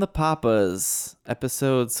Mamas and the Papas,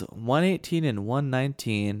 episodes 118 and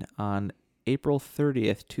 119 on April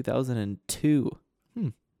 30th, 2002.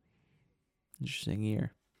 Interesting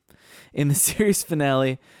year. In the series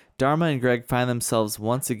finale, Dharma and Greg find themselves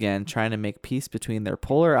once again trying to make peace between their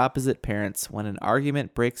polar opposite parents when an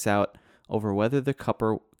argument breaks out over whether the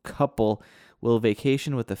couple will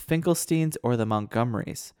vacation with the Finkelsteins or the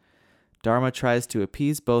Montgomerys. Dharma tries to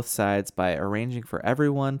appease both sides by arranging for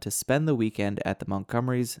everyone to spend the weekend at the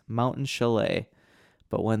Montgomerys' mountain chalet,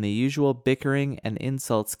 but when the usual bickering and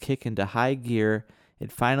insults kick into high gear,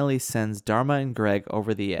 it finally sends Dharma and Greg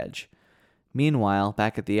over the edge. Meanwhile,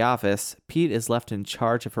 back at the office, Pete is left in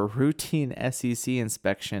charge of a routine SEC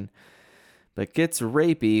inspection, but gets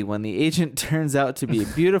rapey when the agent turns out to be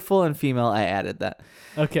beautiful and female. I added that.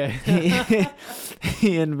 Okay.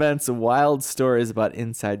 He invents wild stories about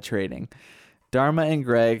inside trading. Dharma and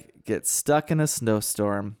Greg get stuck in a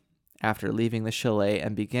snowstorm after leaving the chalet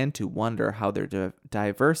and begin to wonder how their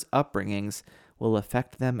diverse upbringings will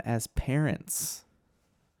affect them as parents.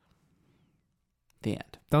 The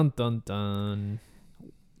end. Dun dun dun.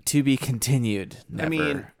 To be continued. Never, I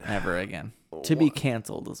mean, never again. To be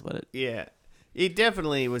canceled is what it. Yeah. It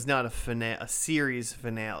definitely was not a series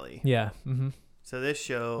finale. Yeah. Mm-hmm. So this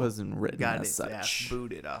show Wasn't written got as its such. ass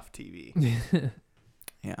booted off TV.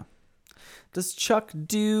 Yeah. Does Chuck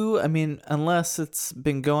do, I mean, unless it's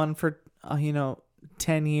been going for,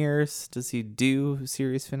 10 years, does he do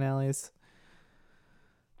series finales?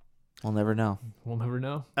 We'll never know. We'll never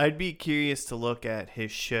know. I'd be curious to look at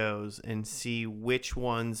his shows and see which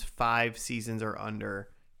ones 5 seasons or under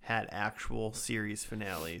had actual series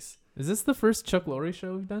finales. Is this the first Chuck Lorre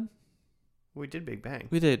show we've done? We did Big Bang.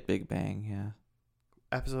 We did Big Bang, yeah.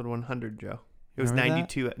 Episode 100, Joe. It was Remember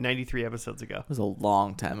 93 episodes ago. It was a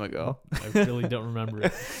long time ago. I really don't remember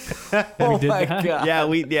it. Oh did my that?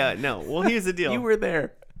 God. No. Well, here's the deal. You were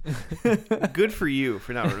there. Good for you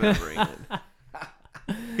for not remembering it.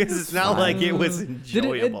 Because it's not like it was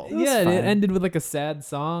enjoyable. was It fine. ended with like a sad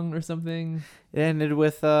song or something. It ended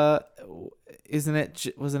with, wasn't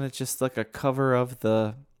it just like a cover of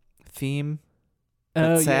the theme?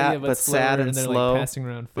 But sad- but slower, sad and they're, slow. Like, passing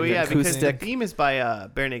around. Well, food. yeah, because the Acoustic. theme is by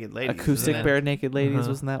Bare Naked Ladies. Acoustic isn't it? Bare Naked Ladies, Uh-huh.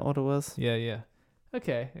 wasn't that what it was? Yeah.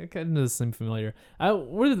 Okay, it kind of does seem familiar.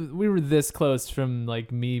 We were this close from like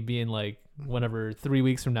me being like, whenever 3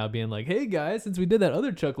 weeks from now being like, hey guys, since we did that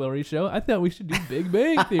other Chuck Lorre show, I thought we should do Big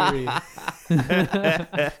Bang Theory.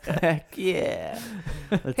 Heck yeah.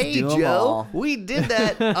 Let's Hey do 'em Joe, all. we did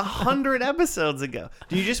that 100 episodes ago.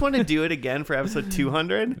 Do you just want to do it again for episode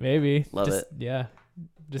 200? Maybe. Love Just- it. Yeah.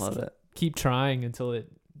 Just Love it. keep trying until it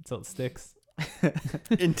sticks.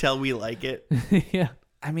 Until we like it. Yeah.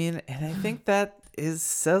 I mean, and I think that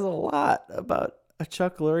says a lot about a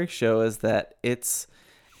Chuck Lorre show, is that it's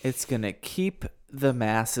gonna keep the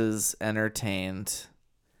masses entertained,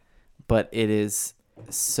 but it is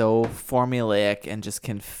so formulaic and just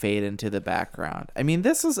can fade into the background. I mean,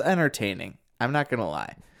 this is entertaining. I'm not gonna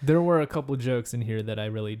lie. There were a couple jokes in here that I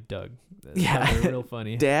really dug. Yeah. They were real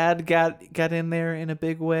funny. Dad got in there in a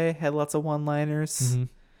big way, had lots of one-liners, Mhm.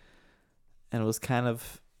 and it was kind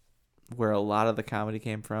of where a lot of the comedy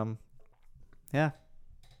came from. Yeah.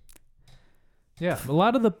 Yeah, a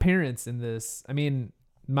lot of the parents in this, I mean,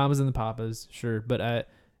 mamas and the papas, sure, but I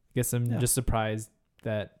guess I'm just surprised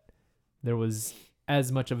that there was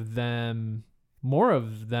as much of them, more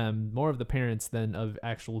of the parents than of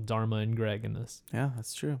actual Dharma and Greg in this. Yeah,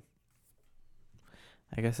 that's true.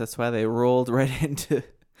 I guess that's why they rolled right into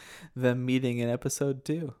them meeting in episode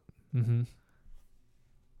 2. Mm-hmm.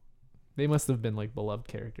 They must have been like beloved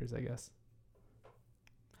characters, I guess.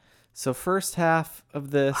 So first half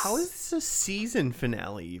of this. How is this a season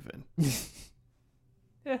finale even?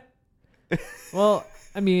 Yeah. Well,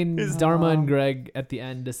 I mean, Is- Dharma and Greg at the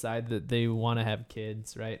end decide that they want to have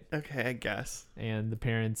kids, right? Okay, I guess. And the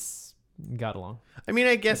parents got along. I mean,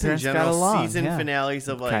 I guess in parents got general, along, season yeah. finales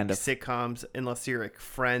of like Kind of. sitcoms, unless you're like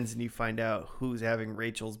Friends and you find out who's having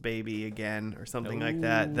Rachel's baby again or something like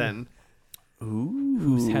that, Ooh. then Ooh.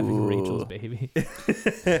 Who's having Rachel's baby?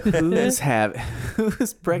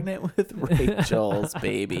 Who's pregnant with Rachel's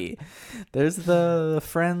baby? There's the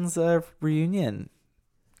Friends reunion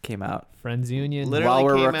came out. Friends Union. literally While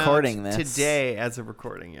we're came recording out this. today as of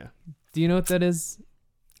recording. Yeah, Do you know what that is?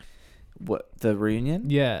 What, the reunion?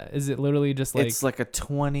 Yeah. Is it literally just like It's like a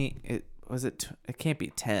 20. It can't be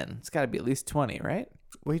 10. It's got to be at least 20, right?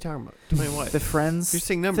 what are you talking about? 20 what? The Friends You're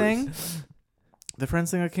saying numbers. thing. The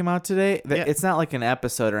Friends thing that came out today. Yeah. It's not like an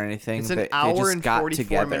episode or anything. It's an they hour just and got 44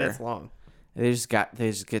 together. minutes long. They just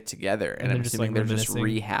get together, and they're I'm just, assuming like, they're just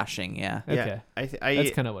reminiscing. rehashing. Yeah. okay? Yeah,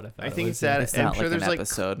 That's kind of what I thought. I it think was, it's that. It's I'm not sure like there's an like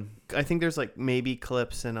episode. I think there's like maybe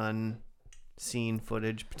clips and unseen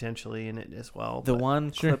footage potentially in it as well. The but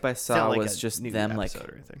one Sure. clip I it's not saw like was a just new them like episode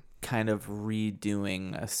or anything. kind of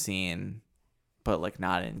redoing a scene, but like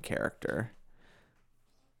not in character.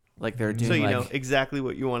 Like they're doing So you like know exactly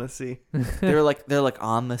what you want to see. they're like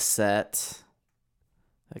on the set,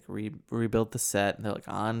 like rebuild the set, and they're like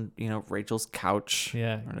on Rachel's couch,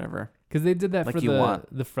 Yeah, or whatever. because they did that Like for you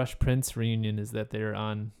want. the Fresh Prince reunion. Is that they're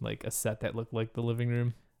on like a set that looked like the living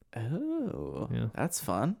room? Oh, Yeah. that's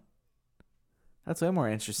fun. That's way more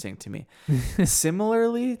interesting to me.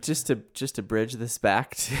 Similarly, just to bridge this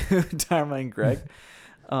back to Dharma and Greg,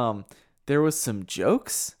 there was some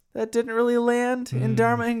jokes that didn't really land in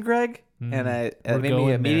Dharma and Greg, and it We're made going me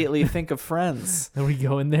there. immediately think of Friends. Are we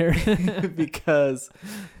going there? Because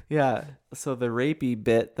so the rapey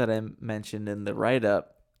bit that I mentioned in the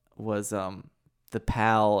write-up was the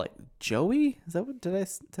pal, like, Joey. Is that what did I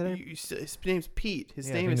His name's Pete. His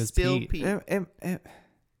Yeah, name his is name's still Pete. Pete.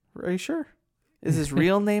 Are you sure? Is his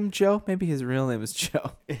real name Joe? Maybe his real name is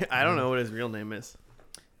Joe. I don't know what his real name is.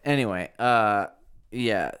 Anyway,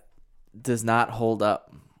 yeah, does not hold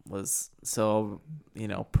up. Was so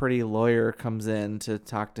pretty lawyer comes in to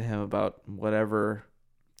talk to him about whatever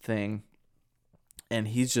thing, and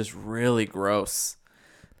he's just really gross.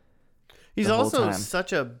 He's the whole also time.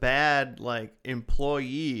 such a bad like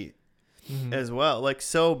employee Mhm. as well. Like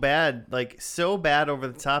so bad over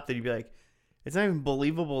the top that you'd be like, it's not even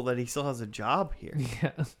believable that he still has a job here.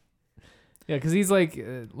 Yeah. Yeah, because he's like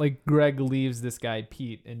Greg leaves this guy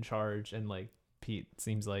Pete in charge, and like Pete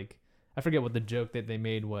seems like, I forget what the joke that they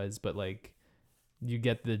made was, but like you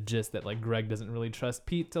get the gist that like Greg doesn't really trust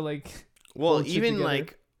Pete to like. Well, hold shit even together.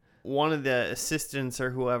 like one of the assistants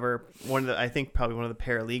or whoever, I think probably one of the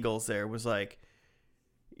paralegals there was like,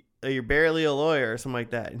 you're barely a lawyer or something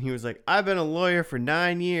like that. And he was like, I've been a lawyer for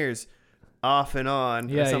 9 years off and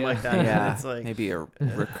on or Yeah, something yeah. like that. Yeah, And it's like, maybe a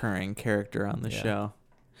recurring character on the Yeah. show.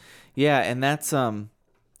 Yeah, and that's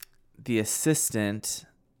the assistant,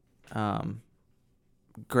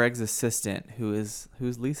 Greg's assistant, who's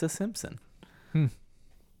Lisa Simpson.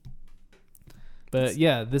 But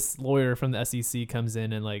yeah, this lawyer from the SEC comes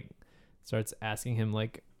in and like starts asking him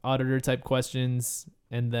like auditor type questions,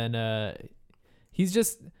 and then he's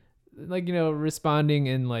just like responding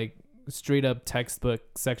in like straight up textbook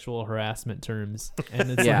sexual harassment terms,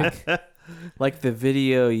 and it's Yeah. like, Like the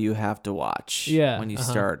video you have to watch Yeah, when you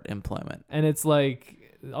uh-huh. start employment. and it's like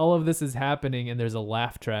all of this is happening, and there's a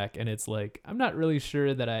laugh track, and it's like I'm not really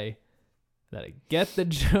sure that I get the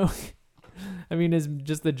joke. I mean, it's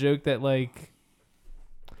just the joke that like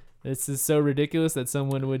this is so ridiculous that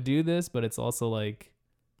someone would do this, but it's also like,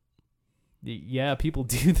 yeah, people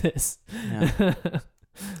do this. Yeah.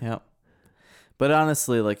 Yep. But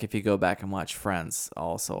honestly, like if you go back and watch Friends,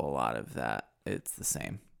 also a lot of that, it's the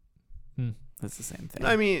same. Hmm. It's the same thing.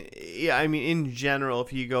 I mean, in general,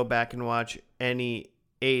 if you go back and watch any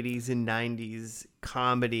 80s and 90s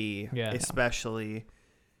comedy, Yeah. especially,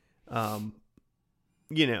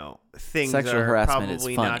 things Sexual are harassment is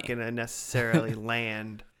probably funny. not going to necessarily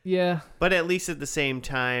land. Yeah. But at least at the same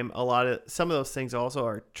time, some of those things also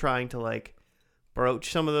are trying to like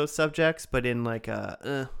broach some of those subjects, but in like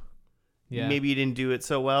Yeah. maybe you didn't do it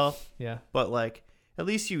so well, Yeah. but like at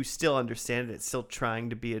least you still understand it. It's still trying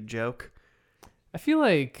to be a joke. I feel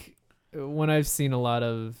like when I've seen a lot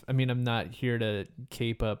of, I mean, I'm not here to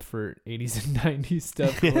cape up for 80s and 90s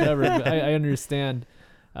stuff or whatever. But I understand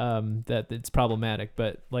that it's problematic,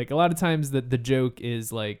 but like a lot of times the joke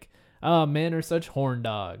is like, oh, men are such horn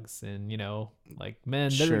dogs, and like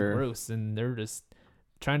men, they're Sure. gross and they're just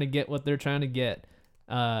trying to get what they're trying to get.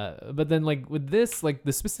 But then like with this, like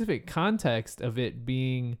the specific context of it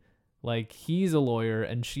being like he's a lawyer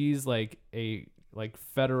and she's like a like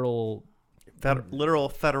federal Literal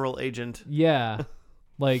federal agent. yeah.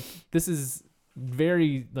 Like this is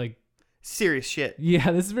very like Serious shit.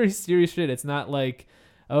 yeah, this is very serious shit. It's not like,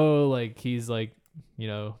 oh, like he's like,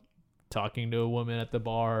 talking to a woman at the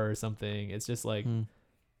bar or something. It's just like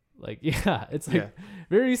like yeah, it's like Yeah.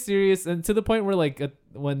 very serious, and to the point where like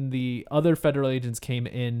when the other federal agents came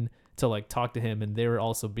in to like talk to him and they were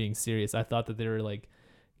also being serious, I thought that they were like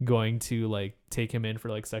going to like take him in for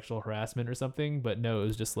like sexual harassment or something, but no, it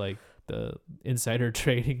was just like the insider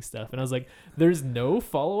trading stuff. And I was like, there's no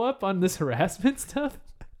follow-up on this harassment stuff.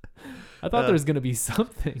 I thought there was gonna be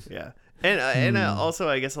something. Yeah. And also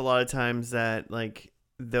I guess a lot of times that like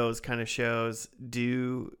those kind of shows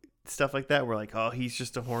do stuff like that where like, oh, he's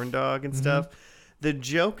just a horn dog and stuff. The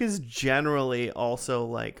joke is generally also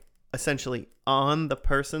like essentially on the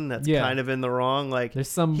person that's Yeah. kind of in the wrong. Like There's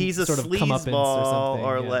some he's a sort of comeuppance or sleazeball something,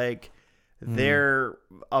 or yeah. like they're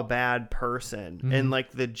a bad person. And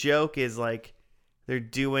like the joke is like they're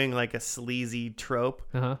doing like a sleazy trope.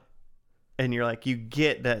 Uh-huh. And you're like, you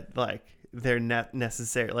get that like they're not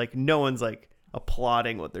necessary. Like no one's like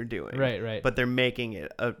applauding what they're doing. Right. But they're making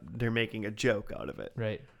a joke out of it.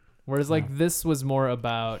 Right. Whereas like this was more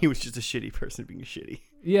about He was just a shitty person being shitty.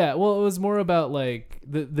 yeah, well it was more about like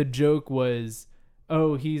the joke was,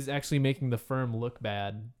 oh, he's actually making the firm look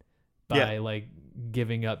bad by like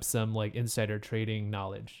giving up some like insider trading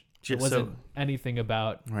knowledge. It Just wasn't so anything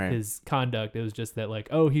about Right. his conduct. It was just that like,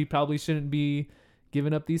 oh, he probably shouldn't be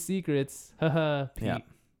giving up these secrets. Haha. Pete. Yeah.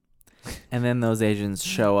 And then those agents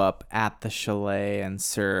show up at the chalet and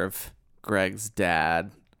serve Greg's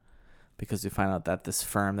dad, because we find out that this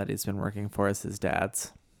firm that he's been working for is his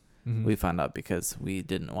dad's. Mhm. We found out because we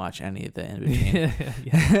didn't watch any of the in between.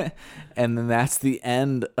 yeah. And then that's the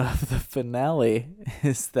end of the finale,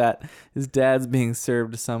 is that his dad's being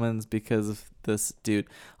served summons because of this dude.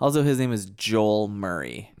 Also, his name is Joel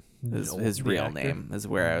Murray. His The real actor. name is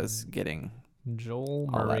where I was getting Joel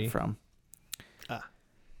all Murray. that from. Ah.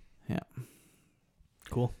 Yeah.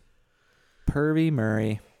 Cool. Pervy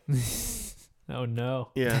Murray. Oh no.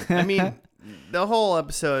 yeah. I mean, the whole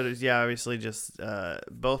episode is obviously just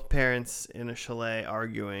both parents in a chalet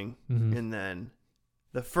arguing, Mhm. and then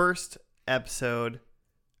the first episode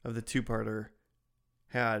of the two-parter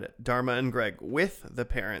had Dharma and Greg with the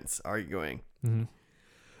parents arguing. Mhm.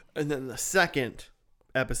 And then the second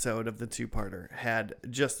episode of the two-parter had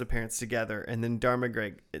just the parents together, and then Dharma and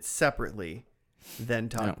Greg separately then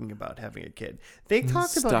talking about having a kid. They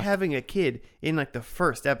talked about Stuck. having a kid in like the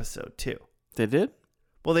first episode too. They did?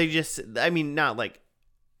 Well, they just, I mean, not like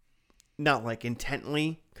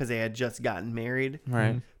intently, because they had just gotten married,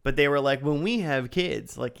 Right. Mhm. but they were like, when we have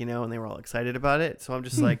kids, like, and they were all excited about it. So I'm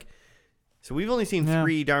just like, so we've only seen Yeah.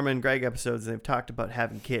 3 Dharma and Greg episodes, and they've talked about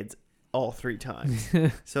having kids all 3 times.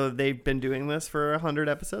 So they've been doing this for 100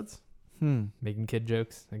 episodes. Making kid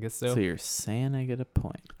jokes, I guess so. So you're saying I get a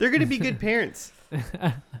point. They're going to be good parents.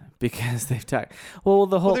 Because they've talked. Well,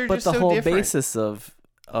 the whole they're but just the so whole different. basis of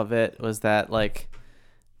it was that like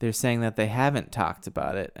they're saying that they haven't talked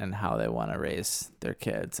about it and how they want to raise their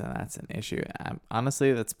kids, and that's an issue.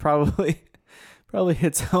 Honestly, that's probably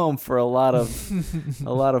hits home for a lot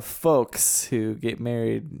of folks who get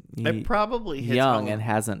married It probably hits young home. and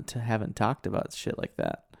haven't talked about shit like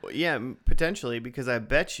that. Yeah, potentially, because I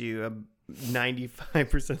bet you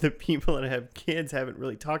 95% of the people that have kids haven't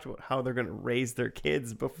really talked about how they're going to raise their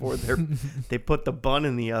kids before they put the bun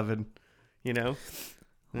in the oven,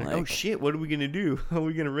 Like, oh Like- shit, what are we going to do? How are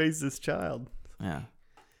we going to raise this child? Yeah.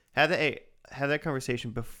 Have that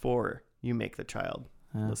conversation before you make the child,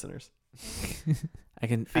 Yeah. listeners. I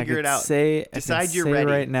can Figure it out. Say, Decide I can you're say ready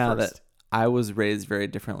right now first. that I was raised very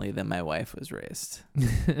differently than my wife was raised.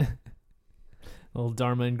 Little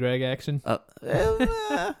Dharma and Greg action.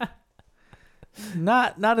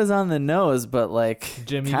 Not as on the nose, but like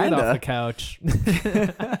Jim, you kinda. get off the couch.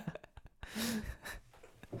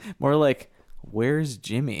 More like where's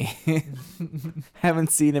Jimmy?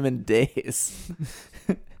 Haven't seen him in days.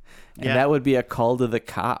 And Yeah. that would be a call to the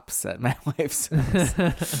cops at my wife's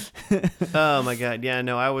house. Oh my god, yeah,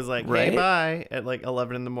 no, I was like, hey, Right? bye at like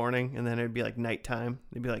 11 in the morning, and then it'd be like nighttime.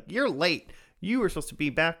 They'd be like, you're late. You were supposed to be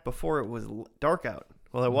back before it was dark out.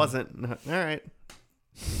 Well, it wasn't. All right.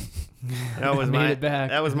 That was Made it back.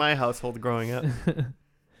 That was my household growing up.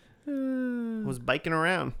 I was biking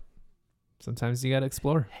around, Sometimes you gotta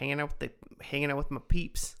explore. hanging out with my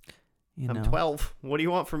peeps. You I'm know. 12. What do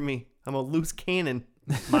you want from me? I'm a loose cannon,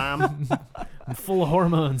 Mom. I'm full of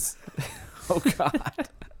hormones. Oh God.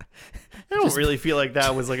 I don't really feel like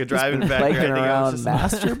that was like a driving factor. I Biking think I around was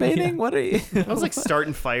just masturbating? What are you? I was like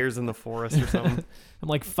starting fires in the forest or something. I'm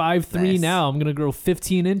like 5'3" Nice. now. I'm gonna grow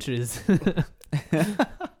 15 inches.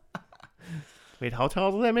 Wait, how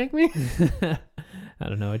tall does that make me? I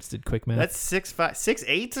don't know. I just did quick math. That's 6'5",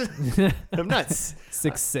 6'8". I'm not.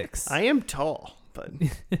 6'6". I am tall, but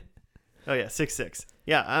oh yeah, 6'6".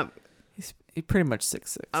 Yeah, He's pretty much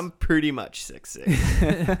 6'6". I'm pretty much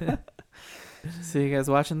 6'6". So you guys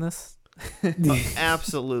watching this?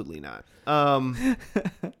 Absolutely not. I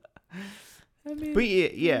mean, But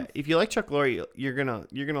yeah, if you like Chuck Lorre, you're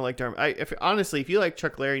gonna like Dharma. Honestly, if you like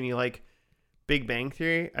Chuck Lorre and you like Big Bang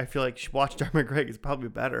Theory, I feel like Watch Dharma Greg is probably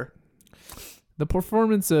better. The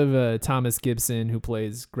performance of Thomas Gibson, who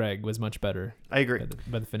plays Greg, was much better I agree.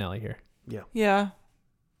 by the finale here. yeah.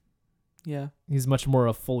 He's much more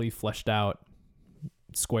a fully fleshed out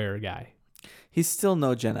square guy. He's still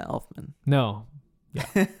no Jenna Elfman. No,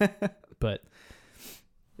 but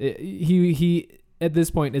he at this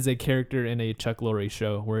point is a character in a Chuck Lorre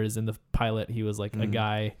show, whereas in the pilot he was like a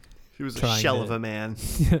guy He was a trying shell to- of a man.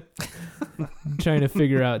 trying to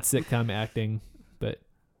figure out sitcom acting. But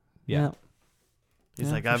yeah. He's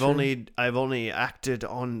Yeah, like, for I've sure. only acted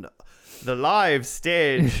on the live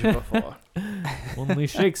stage before Only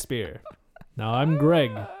Shakespeare. Now I'm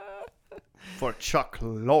Greg. for Chuck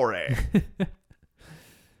Lorre.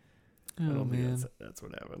 I Oh don't think man. that's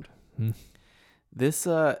what happened. This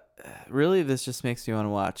really this just makes me want to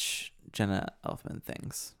watch Jenna Elfman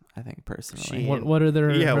things, I think personally. She- What are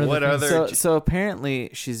there? Yeah, what things? other- So apparently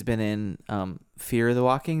she's been in Fear the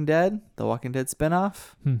Walking Dead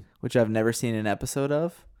spinoff, which I've never seen an episode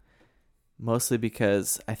of. Mostly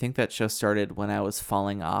because I think that show started when I was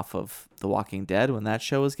falling off of The Walking Dead, when that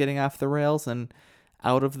show was getting off the rails and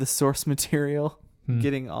out of the source material,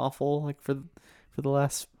 getting awful like for the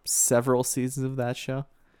last several seasons of that show.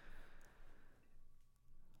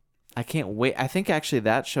 I can't wait. I think actually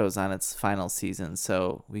that show's on its final season,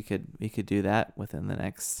 so we could do that within the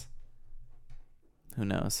next, who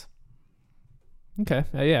knows. Okay.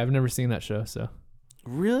 Yeah, I've never seen that show, so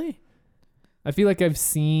Really? I feel like I've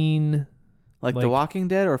seen Like The Walking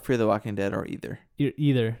Dead or Fear the Walking Dead or either?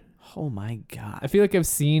 either. Oh my I god. feel like I've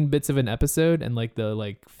seen bits of an episode, and like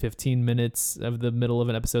the 15 minutes of the middle of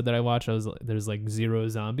an episode that I watched, there's like 0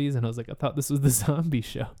 zombies, and I was like, I thought this was the zombie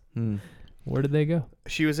show. Where did they go?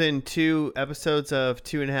 She was in 2 episodes of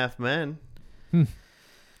 2.5 Men.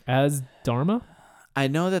 As Dharma? I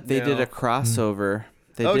know that they did No. a crossover.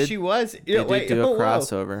 She was. They did do a whoa.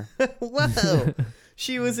 crossover. Whoa.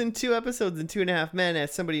 She was in 2 episodes in 2.5 Men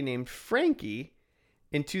as somebody named Frankie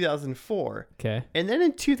in 2004. Okay. And then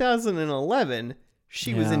in 2011,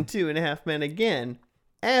 she was Yeah. in 2.5 Men again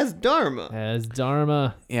as Dharma. As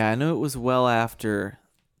Dharma. Yeah, I know it was well after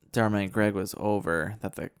Dharma and Greg was over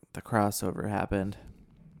that the crossover happened.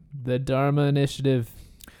 The Dharma Initiative.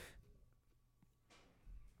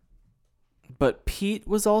 But Pete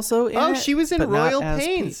was also in Oh, it, she was in but not Royal as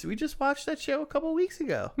Pains. We just watched that show a couple weeks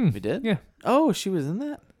ago. Pete. We did? Yeah. Oh, she was in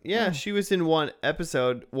that? Yeah, she was in one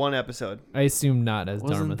episode. I assume not as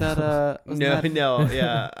Wasn't Dharma. that wasn't that, No,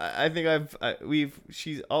 yeah. I think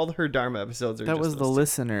she's all her Dharma episodes are that just was the those two.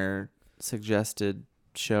 listener suggested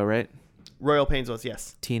show, right? Royal Pains was,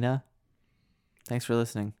 yes. Tina. Thanks for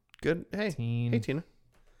listening. Good. Hey. Teen. Hey, Tina.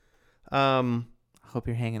 Hope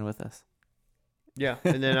you're hanging with us. Yeah,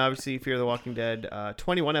 and then obviously Fear the Walking Dead,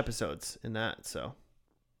 21 episodes in that, so.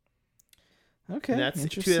 Okay. And that's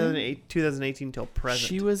interesting. 2018 till present.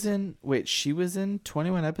 She was in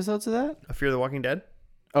 21 episodes of that? Fear the Walking Dead?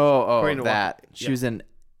 Oh, According to that. Walking- She yeah. was in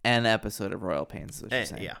an episode of Royal Pains, is what you're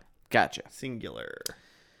saying. Yeah, Gotcha. singular.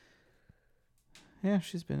 Yeah,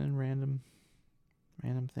 she's been in random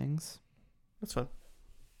things. That's fun.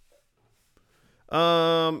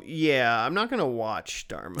 Yeah, I'm not gonna watch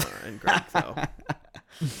Dharma and Greg though.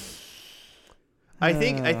 I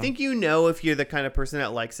think you know if you're the kind of person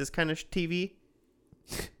that likes this kind of TV.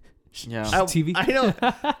 Yeah. I, TV? I don't.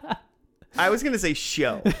 I was gonna say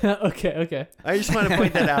show. Okay. I just want to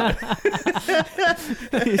point that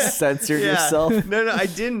out. You censored Yeah. yourself. No, I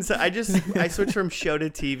didn't. So I switched from show to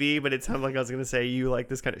TV, but it sounded like I was gonna say you like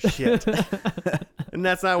this kind of shit, and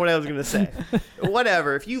that's not what I was gonna say.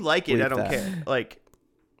 Whatever. If you like it, Bleep I don't that. care. Like,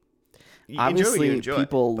 you Obviously, enjoy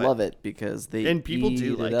people but- love it because they and people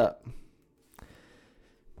do eat like it up.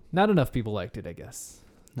 Not enough people liked it, I guess.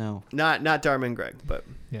 No. Not Dharma and Greg, but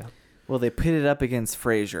Yeah. Well, they pit it up against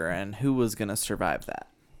Frasier, and who was gonna survive that?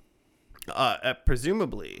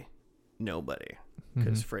 presumably nobody,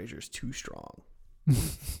 because Mm-hmm. Frasier's too strong.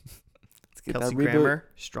 Let's get Kelsey that reboot. Grammer,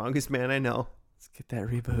 strongest man I know. Let's get that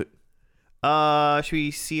reboot. Should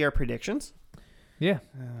we see our predictions? Yeah.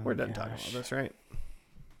 We're done talking about this, right?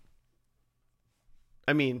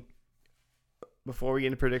 I mean, before we get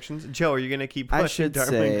into predictions, Joe, are you gonna keep I pushing should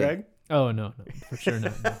Dharma say- and Greg? Oh no, for sure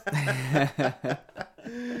not.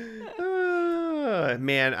 No.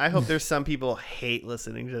 Man, I hope there's some people hate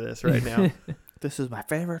listening to this right now. This is my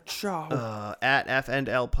favorite show. At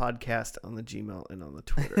FNL Podcast on the Gmail and on the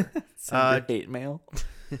Twitter. Send your hate mail.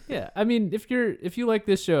 Yeah, I mean, if you like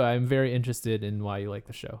this show, I'm very interested in why you like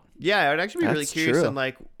the show. Yeah, I would actually be really That's curious true. on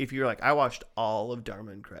like if you're like I watched all of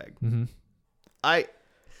Dharma and Greg. Mm-hmm.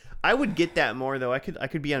 I would get that more though. I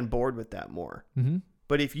could be on board with that more. Mm-hmm.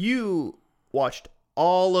 But if you watched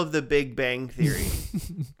all of the Big Bang Theory,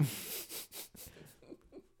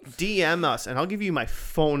 DM us and I'll give you my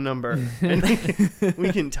phone number and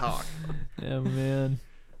we can talk Oh man.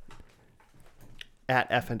 at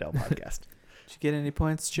FNL Podcast. Did you get any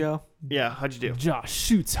points, Joe? Yeah, how'd you do? Josh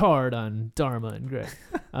shoots hard on Dharma and Greg.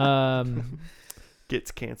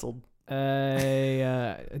 Gets canceled.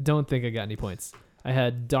 I don't think I got any points. I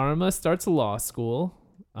had Dharma starts law school.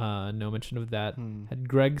 No mention of that. Had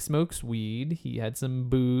Greg smokes weed. He had some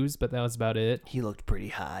booze, but that was about it. He looked pretty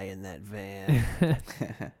high in that van.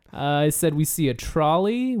 I said we see a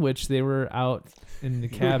trolley, which they were out in the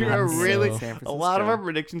cabin. We are really so- San a lot of Francisco. our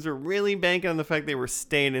predictions are really banking on the fact they were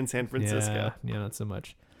staying in San Francisco. Yeah, not so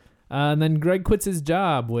much. And then Greg quits his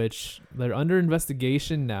job, which they're under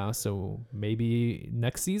investigation now. So maybe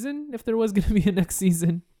next season, if there was going to be a next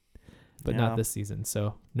season, but Yeah. not this season.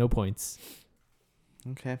 So no points.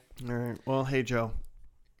 Okay. All right. Well, hey Joe,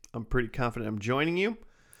 I'm pretty confident I'm joining you.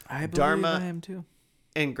 I believe Dharma- I am too.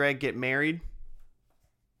 And Greg get married,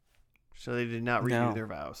 so they did not renew No. their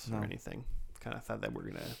vows No. or anything. Kind of thought that we're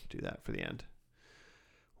gonna do that for the end.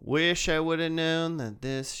 Wish I would have known that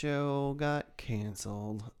this show got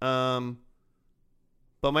canceled.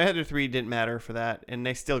 But my other three didn't matter for that, and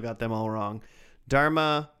they still got them all wrong.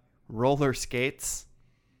 Dharma roller skates.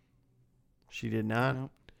 She did not.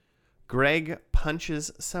 Nope. Greg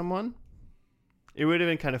punches someone. It would have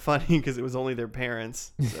been kind of funny because it was only their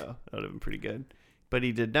parents, so that would have been pretty good. But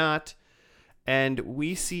he did not. And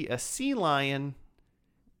we see a sea lion.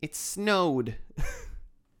 It snowed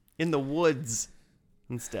in the woods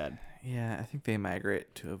instead. Yeah, I think they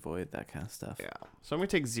migrate to avoid that kind of stuff. Yeah. So I'm going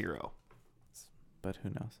to take 0. But who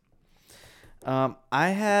knows?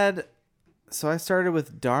 I started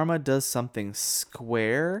with Dharma does something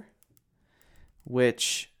square,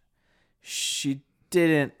 which she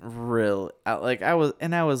didn't really I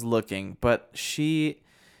was looking, but the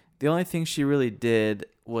only thing she really did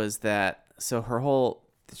was that she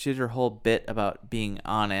did her whole bit about being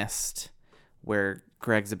honest, where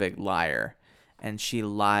Greg's a big liar, and she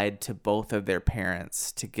lied to both of their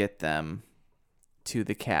parents to get them to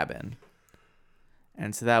the cabin.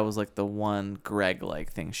 And so that was like the one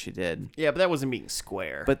Greg-like thing she did. Yeah, but that wasn't being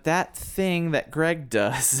square. But that thing that Greg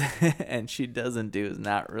does and she doesn't do is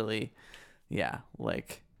not really,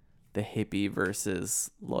 like the hippie versus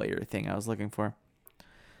lawyer thing I was looking for.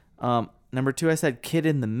 Number 2, I said kid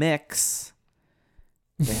in the mix.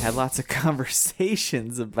 They had lots of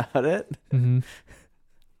conversations about it. Mm-hmm.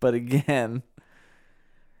 But again,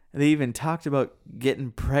 they even talked about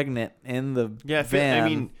getting pregnant in the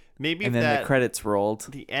van. Maybe and if then that the credits rolled.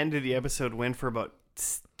 the end of the episode went for about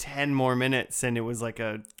 10 more minutes and it was like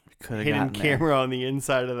a Could have hidden gotten there. camera on the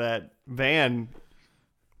inside of that van,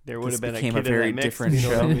 there would This have been became a a kid very in that mix, different you know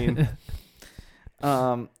what I show.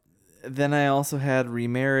 mean? Then I also had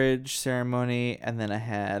remarriage ceremony, and then I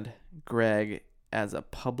had Greg as a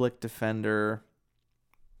public defender.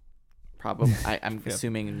 Probably, I'm Yep.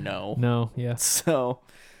 assuming no. No, yes. So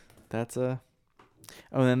that's a.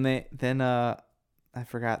 Oh, I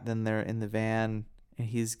forgot. Then they're in the van, and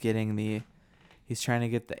he's trying to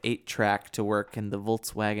get the 8-track to work in the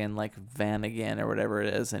Volkswagen like van again or whatever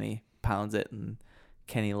it is, and he pounds it, and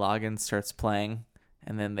Kenny Loggins starts playing,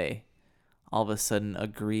 and then they all of a sudden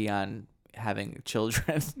agree on having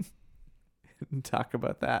children and talk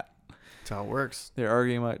about that. That's how it works. They're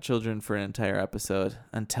arguing about children for an entire episode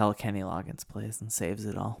until Kenny Loggins plays and saves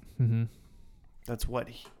it all. Mm-hmm. That's what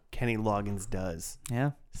Kenny Loggins does.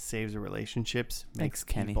 Yeah. Saves the relationships, Thanks, makes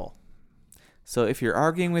Kenny. people. So if you're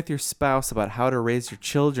arguing with your spouse about how to raise your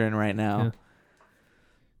children right now, Yeah.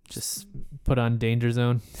 just Put on Danger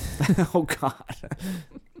Zone. oh god.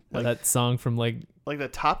 That song from like Like the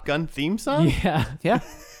Top Gun theme song? yeah,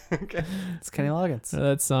 Okay. It's Kenny Loggins.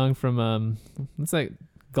 that song from what's that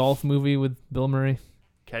golf movie with Bill Murray?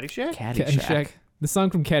 Caddyshack? Caddyshack. The song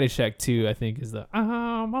from Caddyshack 2, I think, is the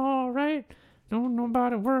I'm all right. Don't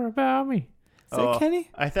nobody worry about me. Is that Kenny?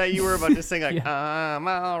 I thought you were about to sing like, I'm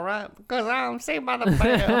all right because I'm saved by the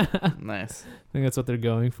bell. Nice. I think that's what they're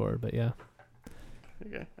going for, but yeah.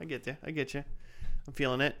 Okay, I get you. I'm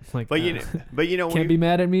feeling it. Like, But you know, can't be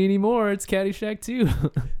mad at me anymore. It's Caddyshack 2.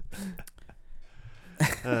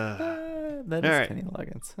 That is All right. Kenny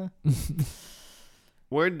Loggins. Huh?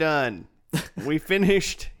 We're done. We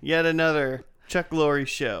finished yet another Chuck Lorre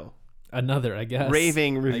show. Another, I guess.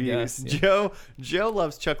 Raving I reviews. guess, yeah. Joe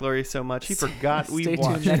loves Chuck Lorre so much he forgot we Stay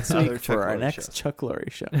watched tuned next another week Chuck for our Lorre next show. Chuck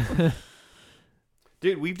Lorre show.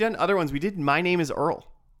 Dude, we've done other ones. We did My Name Is Earl.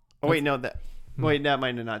 Oh wait, no, that might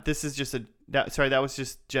not. This is just that was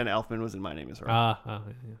just Jenna Elfman was in My Name Is Earl. Yeah.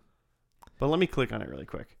 But let me click on it really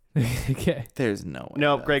quick. Okay. There's no way.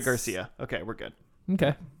 No, that's- Greg Garcia. Okay, we're good.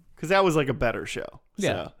 Okay. Because that was like a better show.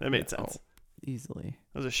 Yeah. So that made sense. Easily.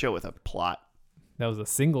 It was a show with a plot. That was a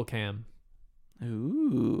single cam.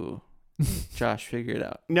 Ooh. Josh, figure it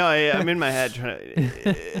out. No, I'm in my head trying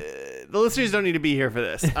to. The listeners don't need to be here for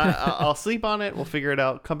this. I'll sleep on it. We'll figure it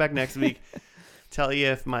out. Come back next week. Tell you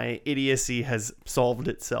if my idiocy has solved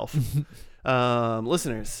itself.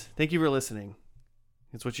 Listeners, thank you for listening.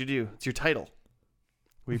 It's what you do. It's your title.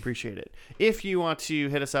 We appreciate it. If you want to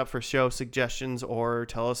hit us up for show suggestions or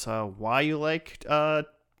tell us why you liked Chuck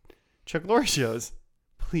Lorre shows,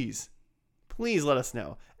 please let us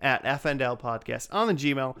know at FNDL Podcast on the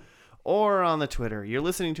Gmail or on the Twitter. You're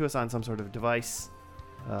listening to us on some sort of device.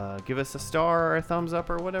 Give us a star or a thumbs up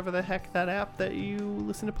or whatever the heck that app that you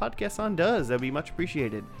listen to podcasts on does. That'd be much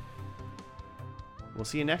appreciated. We'll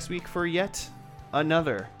see you next week for yet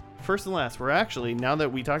another. First and last, we're actually, now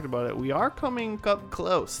that we talked about it, we are coming up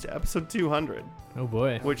close to episode 200, Oh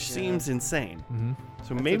boy. which seems insane. Mm-hmm.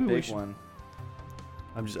 So That's maybe a we big should. one.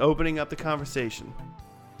 I'm just opening up the conversation.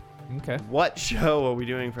 Okay. What show are we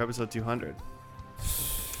doing for episode 200?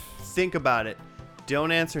 Think about it.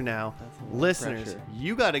 Don't answer now. That's a lot of Listeners, pressure.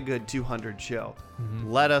 you got a good 200 show.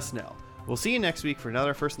 Mhm. Let us know. We'll see you next week for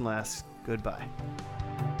another First and Last. Goodbye.